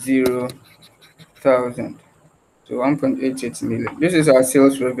 1,880,000. So 1.88 million. This is our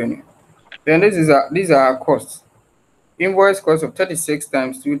sales revenue. Then these are our costs. Invoice cost of 36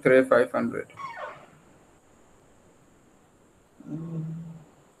 times 2,3,500.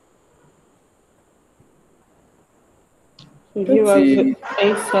 So give us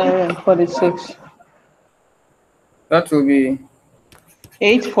 846. That will be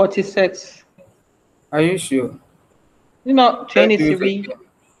 846. Are you sure? You know, Let's use 23.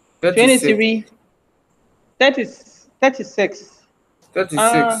 36. 23. 36.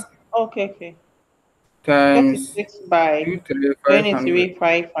 36 Okay. times 36 by 2,3,500.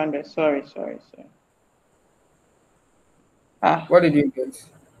 23,500. Sorry. What did you get?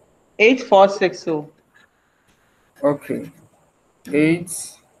 846. So Okay.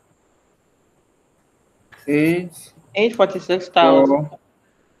 8 846,000.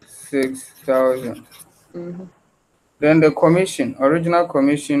 846,000. Then the commission, original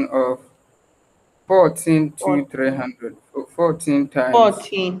commission of 14,300. 14 times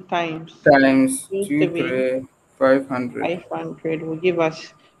 14 times 2,3,500. 500 will give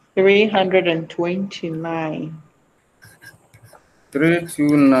us 329.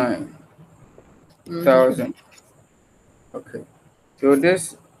 329,000. Okay. So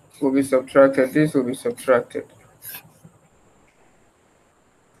this will be subtracted. This will be subtracted.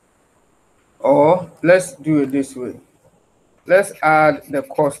 Or let's do it this way. Let's add the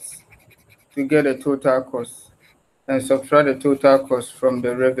costs to get the total cost and subtract the total cost from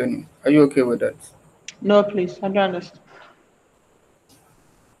the revenue. Are you okay with that? No, please, I don't understand.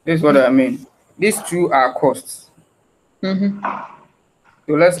 This is what I mean. These two are costs. So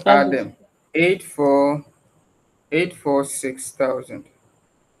let's add them. 846,000.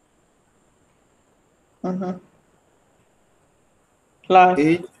 Plus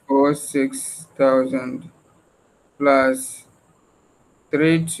 846,000 plus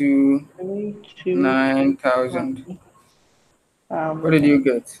 329,000. What did you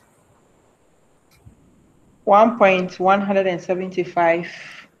get? 1.175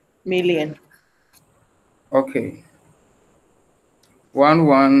 million. Okay.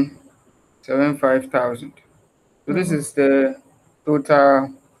 1,175,000. So this is the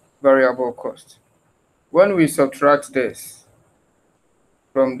total variable cost. When we subtract this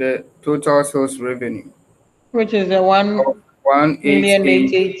from the total sales revenue, which is the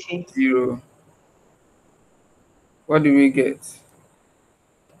 1,880,000. what do we get?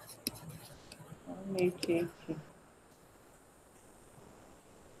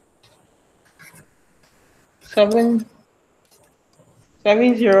 1,880,000.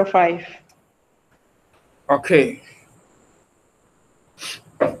 705. Okay.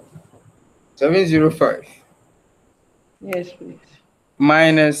 705. Yes, please.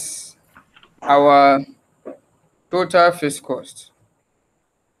 Minus our total fixed cost.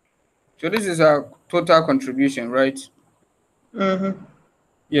 So this is our total contribution, right?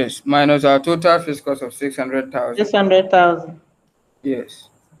 Yes, minus our total fixed cost of 600,000. 600,000. Yes.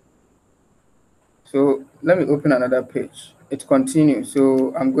 So let me open another page. It continues.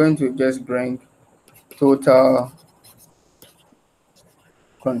 So I'm going to just bring total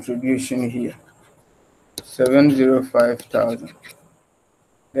contribution here. 705,000.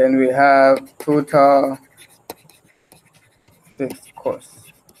 Then we have total fixed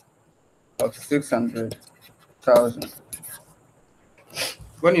costs. of 600,000.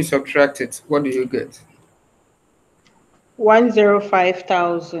 When you subtract it, what do you get?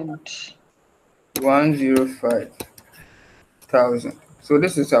 105,000. 105,000. So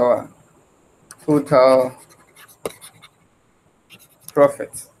this is our total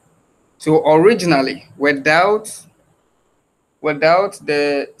profit. So originally, without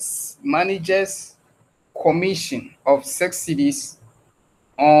the manager's commission of 6 cedis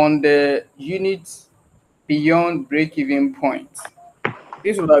on the unit beyond break-even point,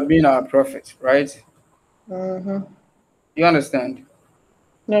 this would have been our profit, right? You understand?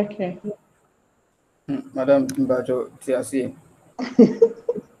 Okay. Madam Mbajo Tiasi.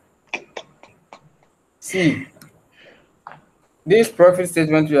 See, this profit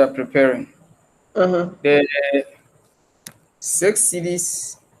statement we are preparing, the 6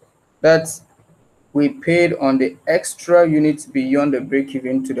 cedis that we paid on the extra units beyond the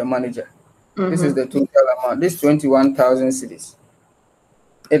break-even to the manager. This is the total amount. This 21,000 cedis.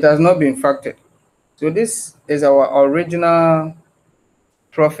 It has not been factored. So this is our original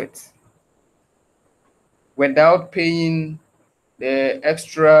profit without paying the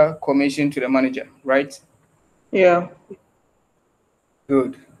extra commission to the manager, right? Yeah.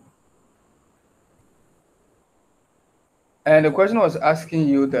 Good. And the question was asking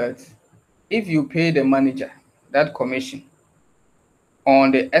you that if you pay the manager that commission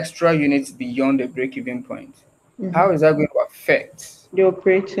on the extra units beyond the break-even point, how is that going to affect The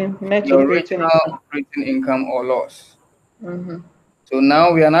net your operating original income. operating income or loss? So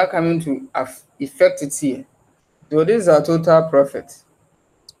now we are now coming to effect it here. So this is our total profit.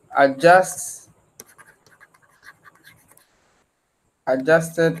 Adjusted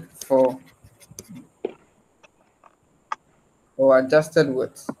for, or adjusted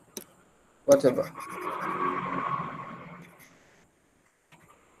with, whatever.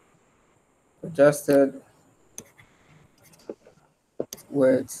 Adjusted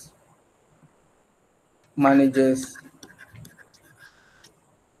with managers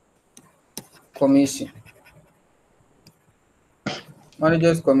commission.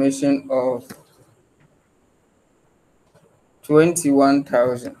 Managers commission of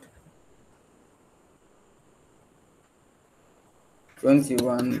 21,000.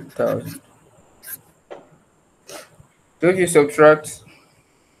 21,000. So if you subtract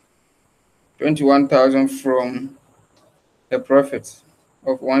 21,000 from the profit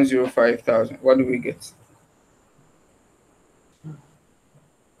of 105,000, what do we get?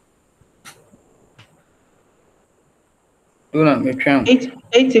 Do not make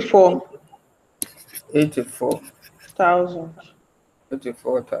 84,000. 84,000.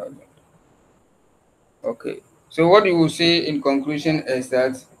 Okay. So what you will say in conclusion is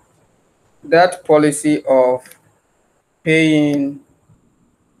that policy of paying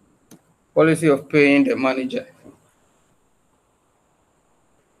the manager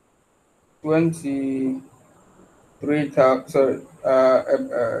 23,000, sorry,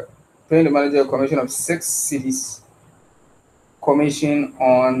 paying the manager a commission of 6 cedis commission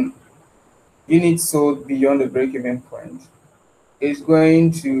on units sold beyond the break-even point is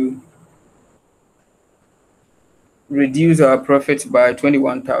going to reduce our profits by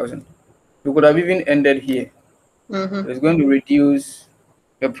 21,000. We could have even ended here. It's going to reduce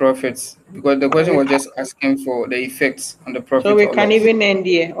the profits because the question was just asking for the effects on the profit So we or can loss. even end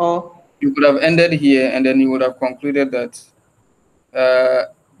here, or You could have ended here and then you would have concluded that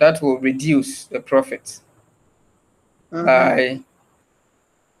that will reduce the profit by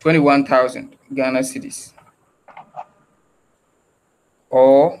 21,000 Ghana cedis,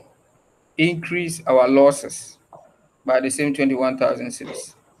 or increase our losses by the same 21,000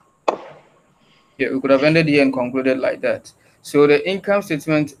 cedis. Yeah, we could have ended here and concluded like that. So the income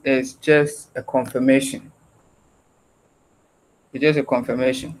statement is just a confirmation. It's just a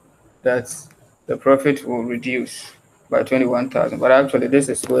confirmation that the profit will reduce by 21,000. But actually, this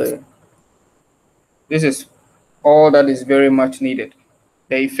is all that is very much needed.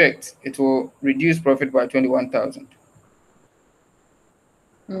 The effect, it will reduce profit by 21,000.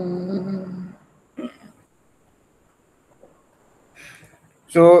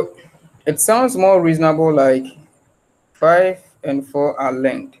 So it sounds more reasonable, like 5 and 4 are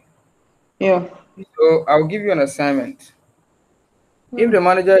linked. yeah. So I'll give you an assignment. If the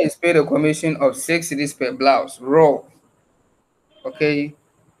manager is paid a commission of 6 cedis per blouse, raw, okay,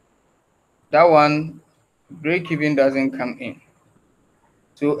 that one, break-even doesn't come in.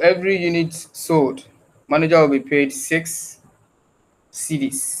 So every unit sold, manager will be paid 6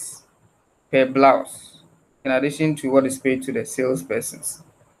 cedis per blouse, in addition to what is paid to the salespersons.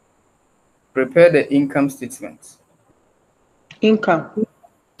 Prepare the income statement. Income.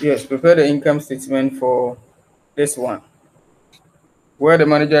 Yes, prepare the income statement for this one, where the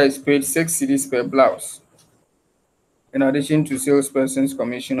manager is paid 6 cedis per blouse, in addition to salesperson's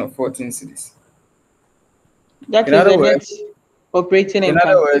commission of 14 cedis. That In is other the net words, operating in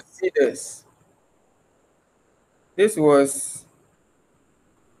other income. words, see this. This was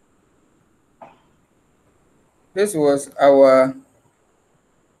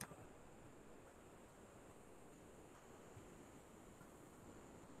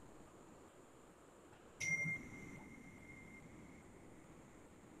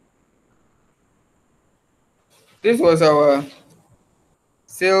our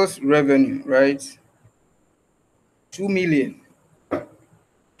sales revenue, right? 2 million.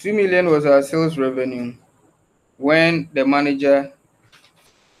 2 million was our sales revenue when the manager,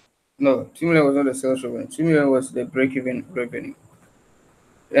 no, 2 million was not the sales revenue. 2 million was the break-even revenue.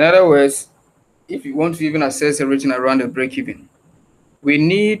 In other words, if you want to even assess everything around the break-even, we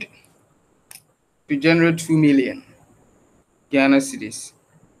need to generate 2 million Ghana cedis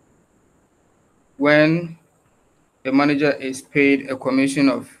when the manager is paid a commission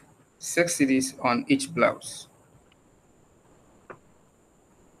of 6 cedis on each blouse.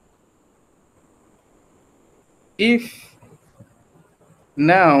 If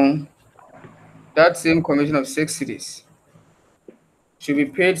now that same commission of 6 cedis should be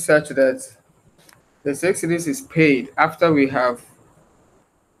paid such that the 6 cedis is paid after we have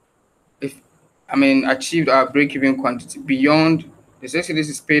achieved our break-even quantity beyond the 6 cedis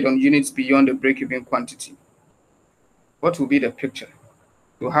is paid on units beyond the break-even quantity. What will be the picture?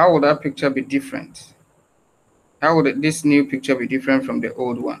 So how will that picture be different? How would this new picture be different from the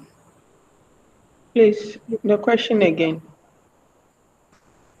old one? Please, the question again.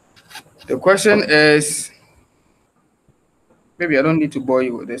 The question is, maybe I don't need to bore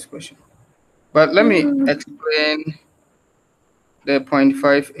you with this question, but let me explain the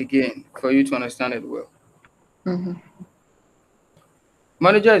 0.5 again for you to understand it well. Mm-hmm.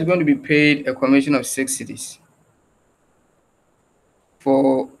 Manager is going to be paid a commission of 6 cedis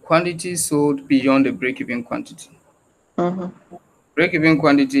for quantities sold beyond the break-even quantity. Mm-hmm. Break-even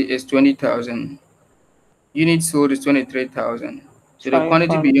quantity is 20,000. Units sold is 23,000. So the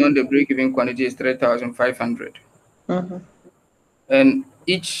quantity 500. beyond the break-even quantity is 3,500. Mm-hmm. And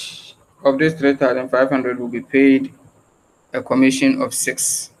each of these 3,500 will be paid a commission of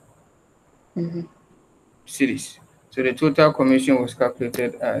 6 Mm-hmm. cedis. So the total commission was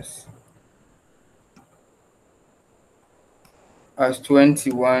calculated as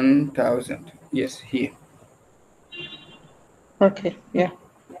 21,000. Yes, here. Okay, yeah.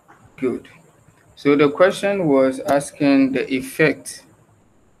 Good. So the question was asking the effect.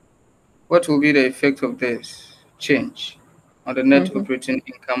 What will be the effect of this change on the net Mm-hmm. operating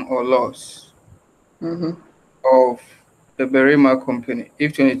income or loss Mm-hmm. of the Berima company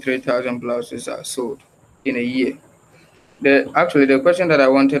if 23,000 blouses are sold in a year? Actually, the question that I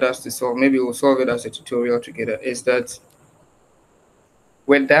wanted us to solve, maybe we'll solve it as a tutorial together, is that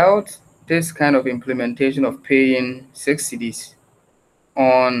without this kind of implementation of paying 6 cedis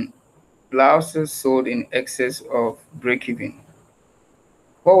on blouses sold in excess of break-even,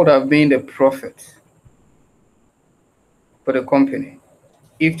 what would have been the profit for the company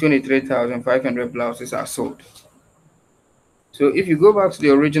if 23,500 blouses are sold? So if you go back to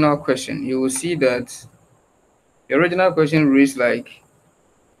the original question, you will see that the original question reads like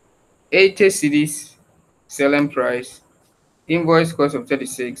 80 cedis selling price, invoice cost of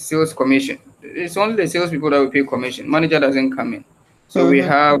 36, sales commission. It's only the salespeople that will pay commission. Manager doesn't come in. So we Mm-hmm.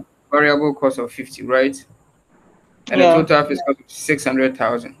 have variable cost of 50, right? And the Yeah. total fixed cost of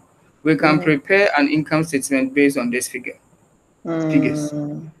 600,000. We can Mm-hmm. prepare an income statement based on this figures.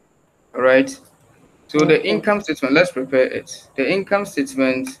 Mm. All right. So the Okay. income statement, let's prepare it. The income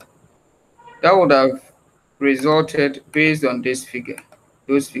statement that would have resulted based on those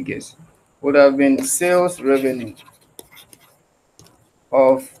figures would have been sales revenue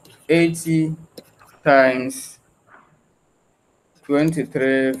of 80 times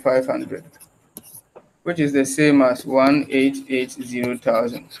 23,500, which is the same as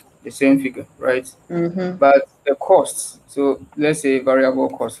 1,880,000, the same figure, right? Mm-hmm. But the costs, so let's say variable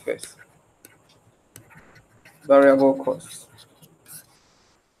cost first. Variable costs.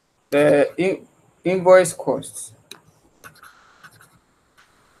 The invoice costs.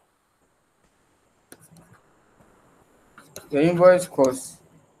 The invoice cost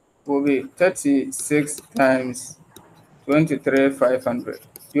will be 36 times 23,500. Do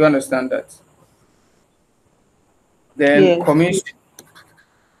you understand that? Then Yes.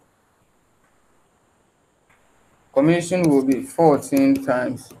 commission will be 14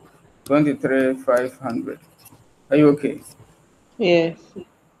 times 23,500. Are you okay? Yes.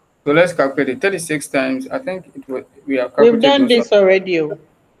 So let's calculate it. 36 times, I think we have We've calculated done those this already. Oh.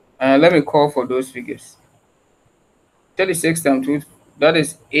 Let me call for those figures. 36 times 2, that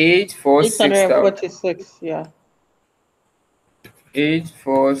is 846,000. 846, yeah.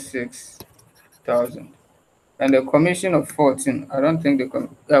 846,000. And the commission of 14, I don't think the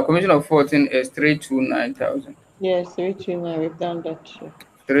commission of 14 is 329,000. Yes, 329, we've done that too.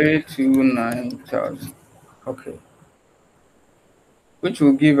 329,000. Okay. Which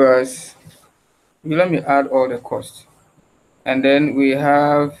will give us, let me add all the costs. And then we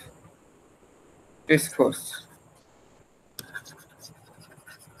have this cost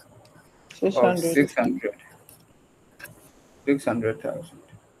of 600. 600,000.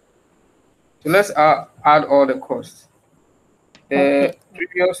 So let's add all the costs. Okay. The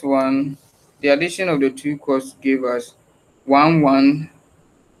previous one, the addition of the two costs gave us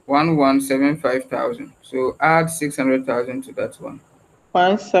 1175,000. So add 600,000 to that one.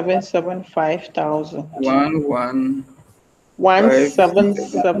 1775,000. 1,157.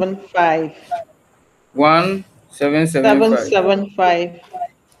 1775. 1,775. 775.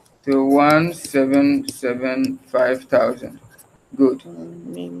 So 1,775,000. Good.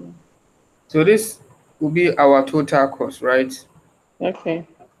 So this will be our total cost, right? Okay.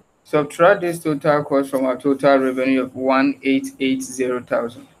 Subtract this total cost from our total revenue of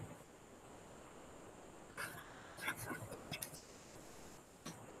 1,880,000.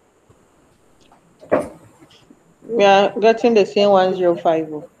 We are getting the same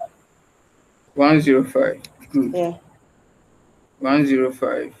 105. 105. Good. Yeah.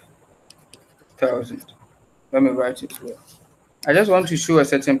 105,000. Let me write it here. I just want to show a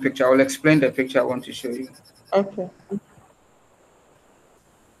certain picture. I will explain the picture I want to show you. Okay.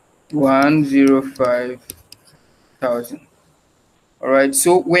 105,000. All right.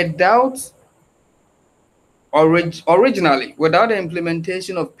 So without originally, without the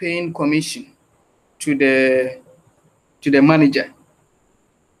implementation of paying commission to the manager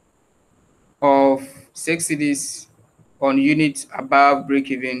of 6 cities on units above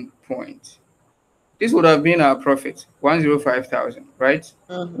break-even point, this would have been our profit, 105,000, right?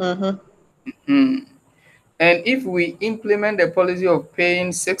 Mm-hmm. And if we implement the policy of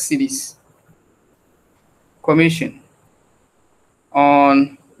paying 6 cities commission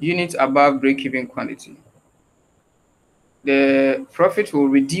on units above break-even quantity, the profit will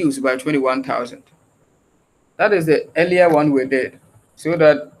reduce by 21,000. That is the earlier one we did. So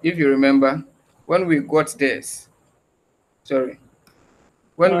that if you remember, when we got this,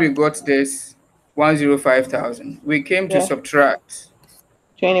 when we got this 105,000, we came to Yeah. subtract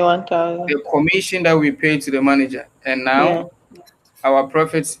 21,000. the commission that we paid to the manager, and now Yeah. our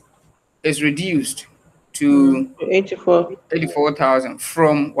profit is reduced to 84,000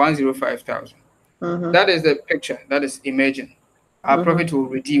 from 105,000. Mm-hmm. That is the picture that is emerging. Our profit will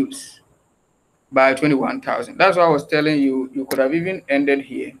reduce by 21,000. That's why I was telling you, you could have even ended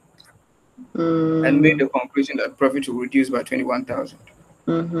here and made the conclusion that profit will reduce by 21,000.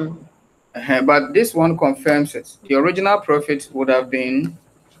 But this one confirms it. The original profit would have been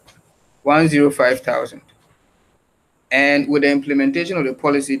 105,000. And with the implementation of the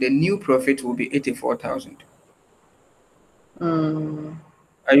policy, the new profit will be 84,000.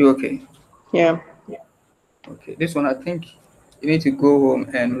 Are you okay? Yeah. Okay. This one, I think you need to go home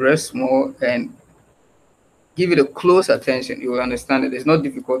and rest more and give it a close attention. You will understand it. It's not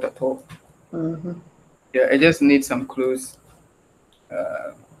difficult at all. Yeah, I just need some close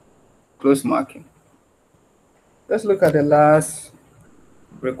marking. Let's look at the last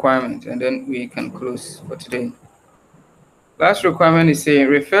requirement and then we can close for today. Last requirement is saying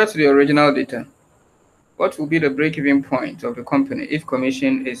refer to the original data. What will be the break-even point of the company if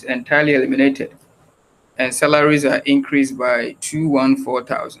commission is entirely eliminated and salaries are increased by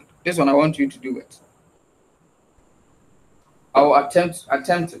 214,000? This one I want you to do it. I'll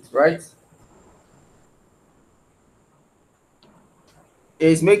attempt it, right?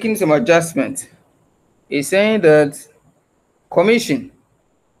 It's making some adjustment. It's saying that commission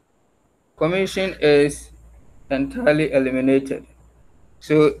is entirely eliminated.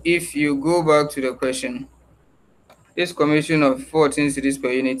 So if you go back to the question, this commission of 14 cedis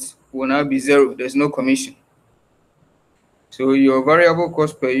per unit will now be 0. There's no commission. So your variable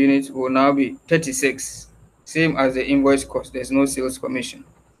cost per unit will now be 36, same as the invoice cost. There's no sales commission.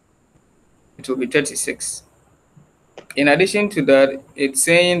 It will be 36. In addition to that, it's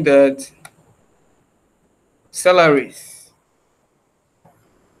saying that salaries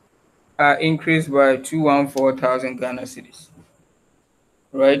are increased by 214,000 Ghana cedis.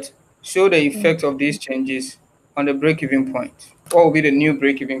 Right? Show the effect of these changes on the break-even point. What will be the new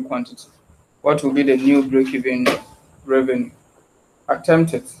break-even quantity? What will be the new break-even revenue?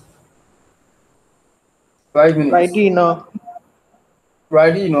 Attempt it. 5 minutes. Right,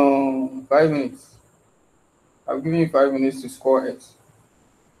 Friday, 5 minutes. I've given you 5 minutes to score it.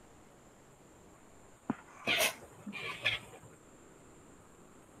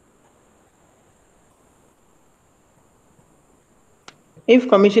 if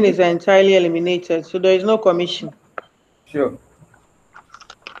commission is entirely eliminated, so there is no commission. Sure.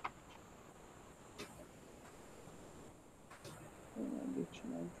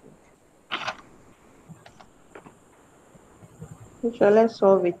 So let's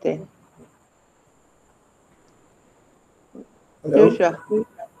solve it then. Hello? Joshua,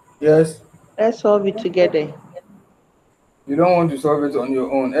 Yes. let's solve it together. You don't want to solve it on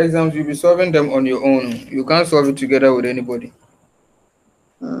your own. Exams, you'll be solving them on your own. You can't solve it together with anybody.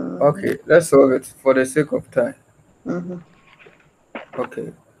 Okay, let's solve it for the sake of time. Mm-hmm.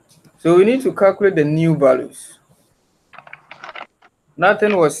 Okay. So we need to calculate the new values.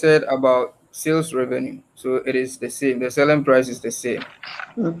 Nothing was said about sales revenue. So it is the same. The selling price is the same.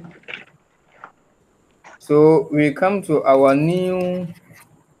 Mm-hmm. So we come to our new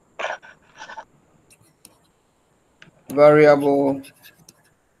variable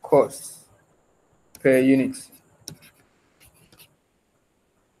cost per unit.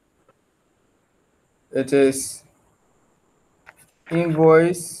 It is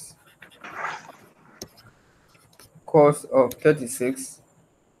invoice cost of 36,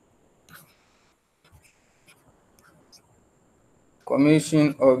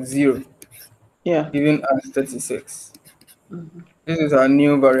 commission of 0, Yeah. giving us 36. Mm-hmm. This is our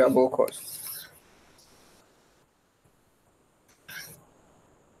new variable cost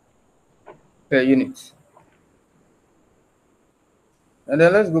per unit. And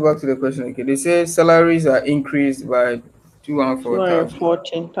then let's go back to the question again. They say salaries are increased by 214,000.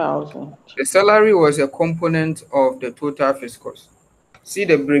 214,000. The salary was a component of the total fixed cost. See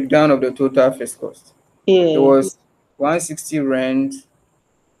the breakdown of the total fixed cost. It Yeah. was 160 rent,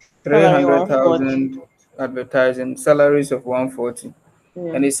 Salary 140. 300,000 advertising, salaries of 140.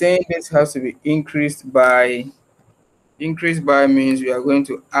 Yeah. And it's saying this has to be increased by means we are going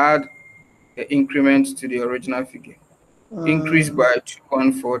to add the increment to the original figure. Increased Mm, by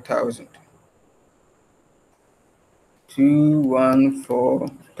 214,000.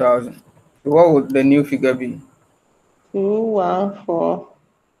 214,000. So what would the new figure be?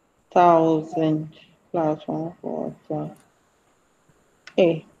 214,000 plus 140.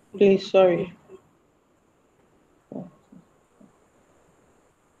 Hey, please, sorry.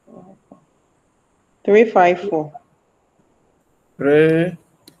 354. 54,000.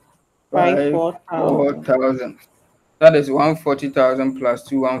 354,000. That is 140,000 plus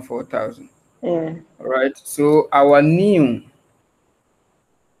 214,000. Yeah. All right. So our new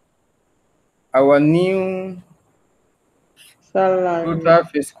Salary. total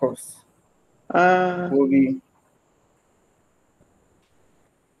fixed cost Ah, will be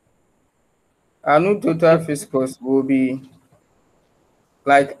our new total fixed cost will be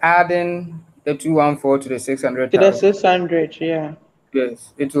like adding the 214 to the to the 600,000. 600. Yeah.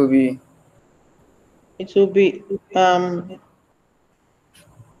 Yes, it will be It will be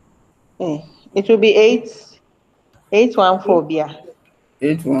eh, it will be 814. Yeah. I'm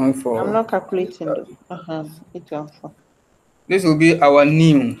 814. not calculating though. 814. This will be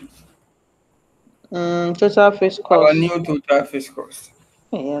Total fixed our cost. new total fixed cost.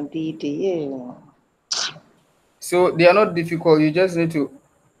 Yeah, yeah. So they are not difficult. You just need to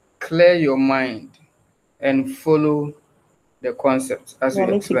clear your mind and follow the concepts as Yeah, I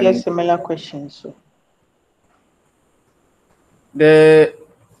we need to explain get it. similar questions. So. The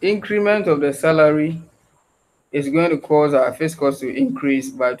increment of the salary is going to cause our fixed cost to increase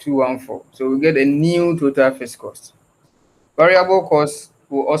by 214. So we get a new total fixed cost. Variable cost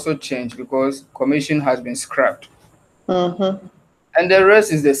will also change because commission has been scrapped. Mm-hmm. And the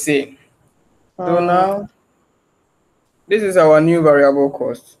rest is the same. So Uh, now this is our new variable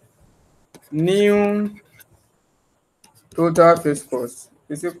cost. New total fixed cost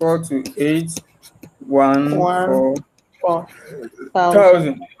is equal to 814,000.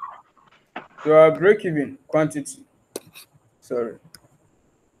 1,400. So our break-even quantity, sorry,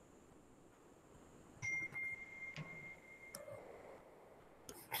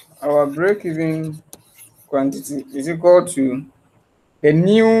 our break-even quantity is equal to the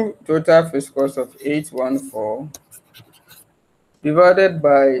new total fixed cost of 814 divided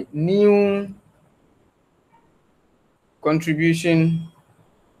by new contribution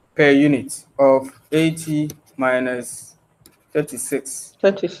per unit of 80 minus 36.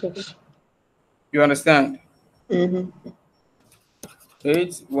 36. You understand? Mm-hmm.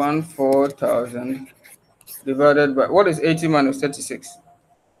 814,000 divided by, what is 80 minus 36?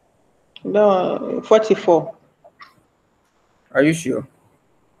 No, 44. Are you sure?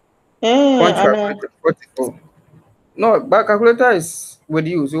 Eh, Punch Anna. calculator 44. No, but calculator is with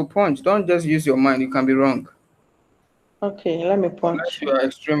you, so punch. Don't just use your mind. You can be wrong. Okay, let me Unless punch. you are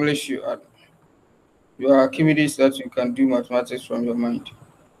extremely sure. You are Archimedes that you can do mathematics from your mind.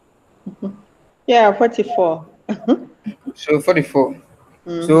 Yeah, 44. So 44.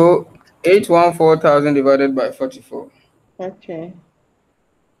 Mm-hmm. So 814,000 divided by 44. Okay.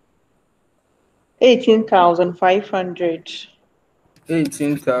 18,500.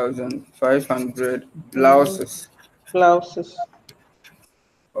 18,500 Mm-hmm. blouses. Blouses.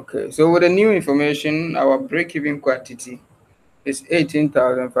 Okay, so with the new information, our break-even quantity is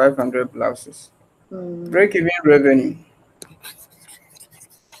 18,500 blouses. Mm. Break-even revenue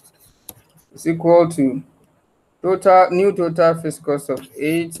is equal to total fixed cost of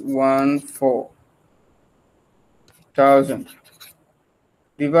 814,000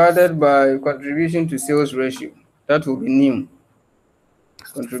 divided by contribution to sales ratio. That will be new.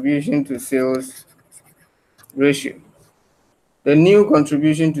 Contribution to sales ratio. The new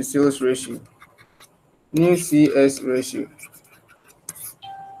contribution to sales ratio, new CS ratio,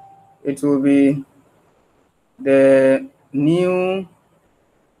 it will be the new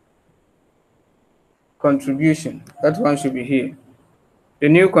contribution. That one should be here. The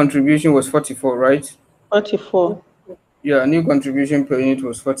new contribution was 44, right? 44. Yeah, new contribution per unit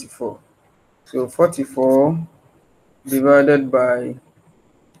was 44. So 44 divided by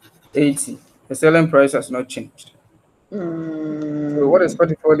 80. The selling price has not changed. So what is Mm.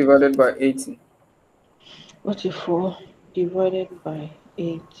 44 divided by 80? 44 divided by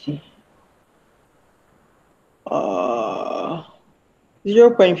 80.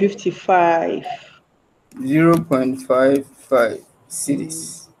 0.55. 0.55 Mm.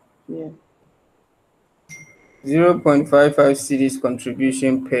 cedis. Yeah. 0.55 cedis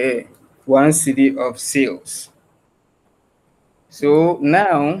contribution per 1 cedi of sales. So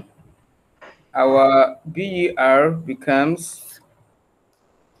now our BER becomes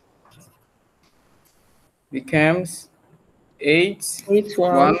 814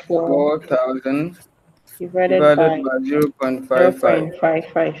 814,000 divided divided by by 0.55.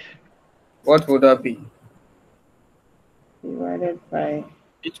 0.55 What would that be? divided by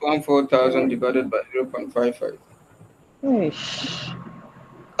 814,000 0. divided by 0.55. Eish,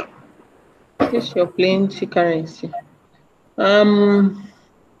 this your plenty currency.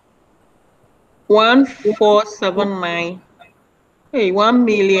 1479. Hey,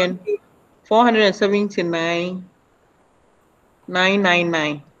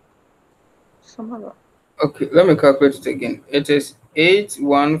 1,479,999. Some other. Okay, let me calculate it again. It is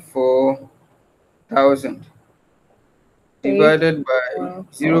 814,000 divided by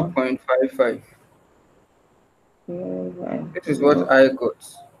 814 0.55. divided by This is what 0. I got.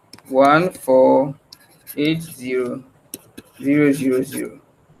 1480000. Did you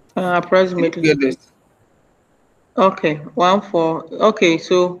Approximately. get this? Okay, 1 4. Okay,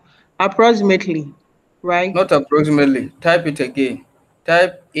 so approximately, right? Not approximately. Type it again.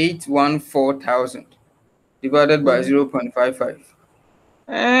 Type 814,000 divided by Mm. 0.55.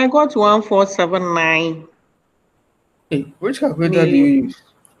 I got 1,479 Hey, which calculator do you million. use?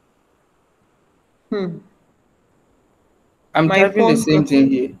 Hmm. I'm My typing the phone same got thing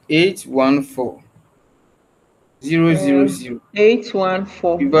here.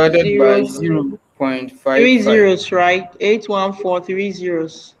 814,000 divided by 814 three 0.55. zeros, right? 814 3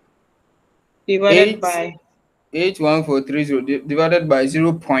 zeros divided 8 by 81430 divided by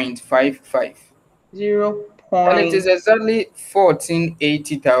 0.55. 0 And it is point. exactly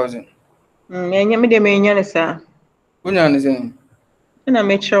 1480,000. Ɛnyɛ me deɛ menya ne saa. What you understand? Ɛna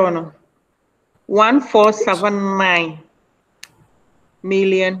mekyerɛw no.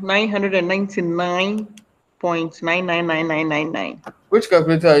 1,479,999.999999. Which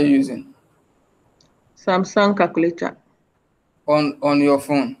calculator are you using? Samsung calculator. On your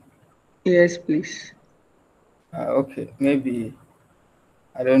phone? Yes, please. Okay, maybe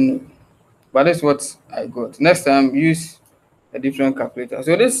I don't know. But that's what I got. Next time use a different calculator.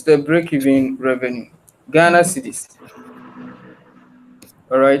 So this is the break-even revenue. Ghana cities.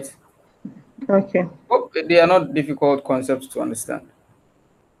 All right. Okay. Hope they are not difficult concepts to understand.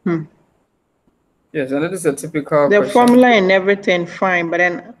 Hmm. Yes, and that is a typical The question. formula and everything fine, but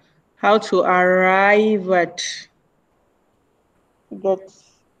then how to arrive at that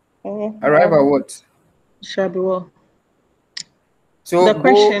Arrive at what? shall be well. So The go,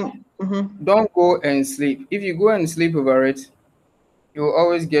 question. Mhm. don't go and sleep. If you go and sleep over it, you will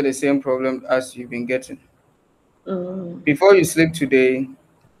always get the same problem as you've been getting. Mm. Before you sleep today,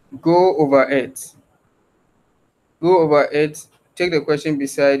 go over it. Go over it. Take the question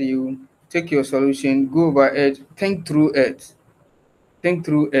beside you take your solution, go over it, think through it. Think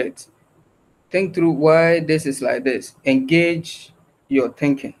through it. Think through why this is like this. Engage your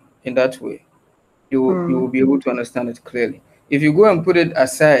thinking in that way. You will be able to understand it clearly. If you go and put it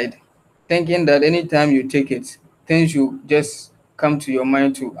aside, thinking that anytime you take it, things will just come to your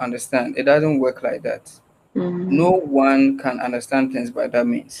mind to understand, it doesn't work like that. No one can understand things by that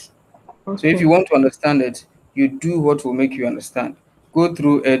means. So if Okay. you want to understand it, you do what will make you understand. Go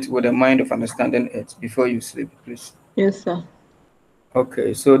through it with a mind of understanding it before you sleep, please. Yes, sir.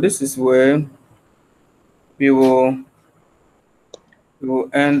 Okay, so this is where we will we will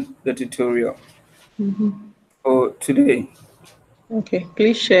end the tutorial for today. Okay.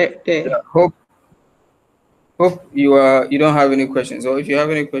 Please share Yeah, the. hope you don't have any questions, or if you have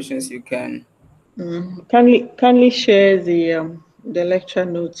any questions, you can. Kindly share the lecture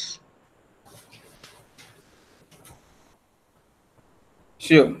notes.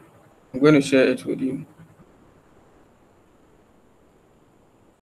 Sure, I'm going to share it with you.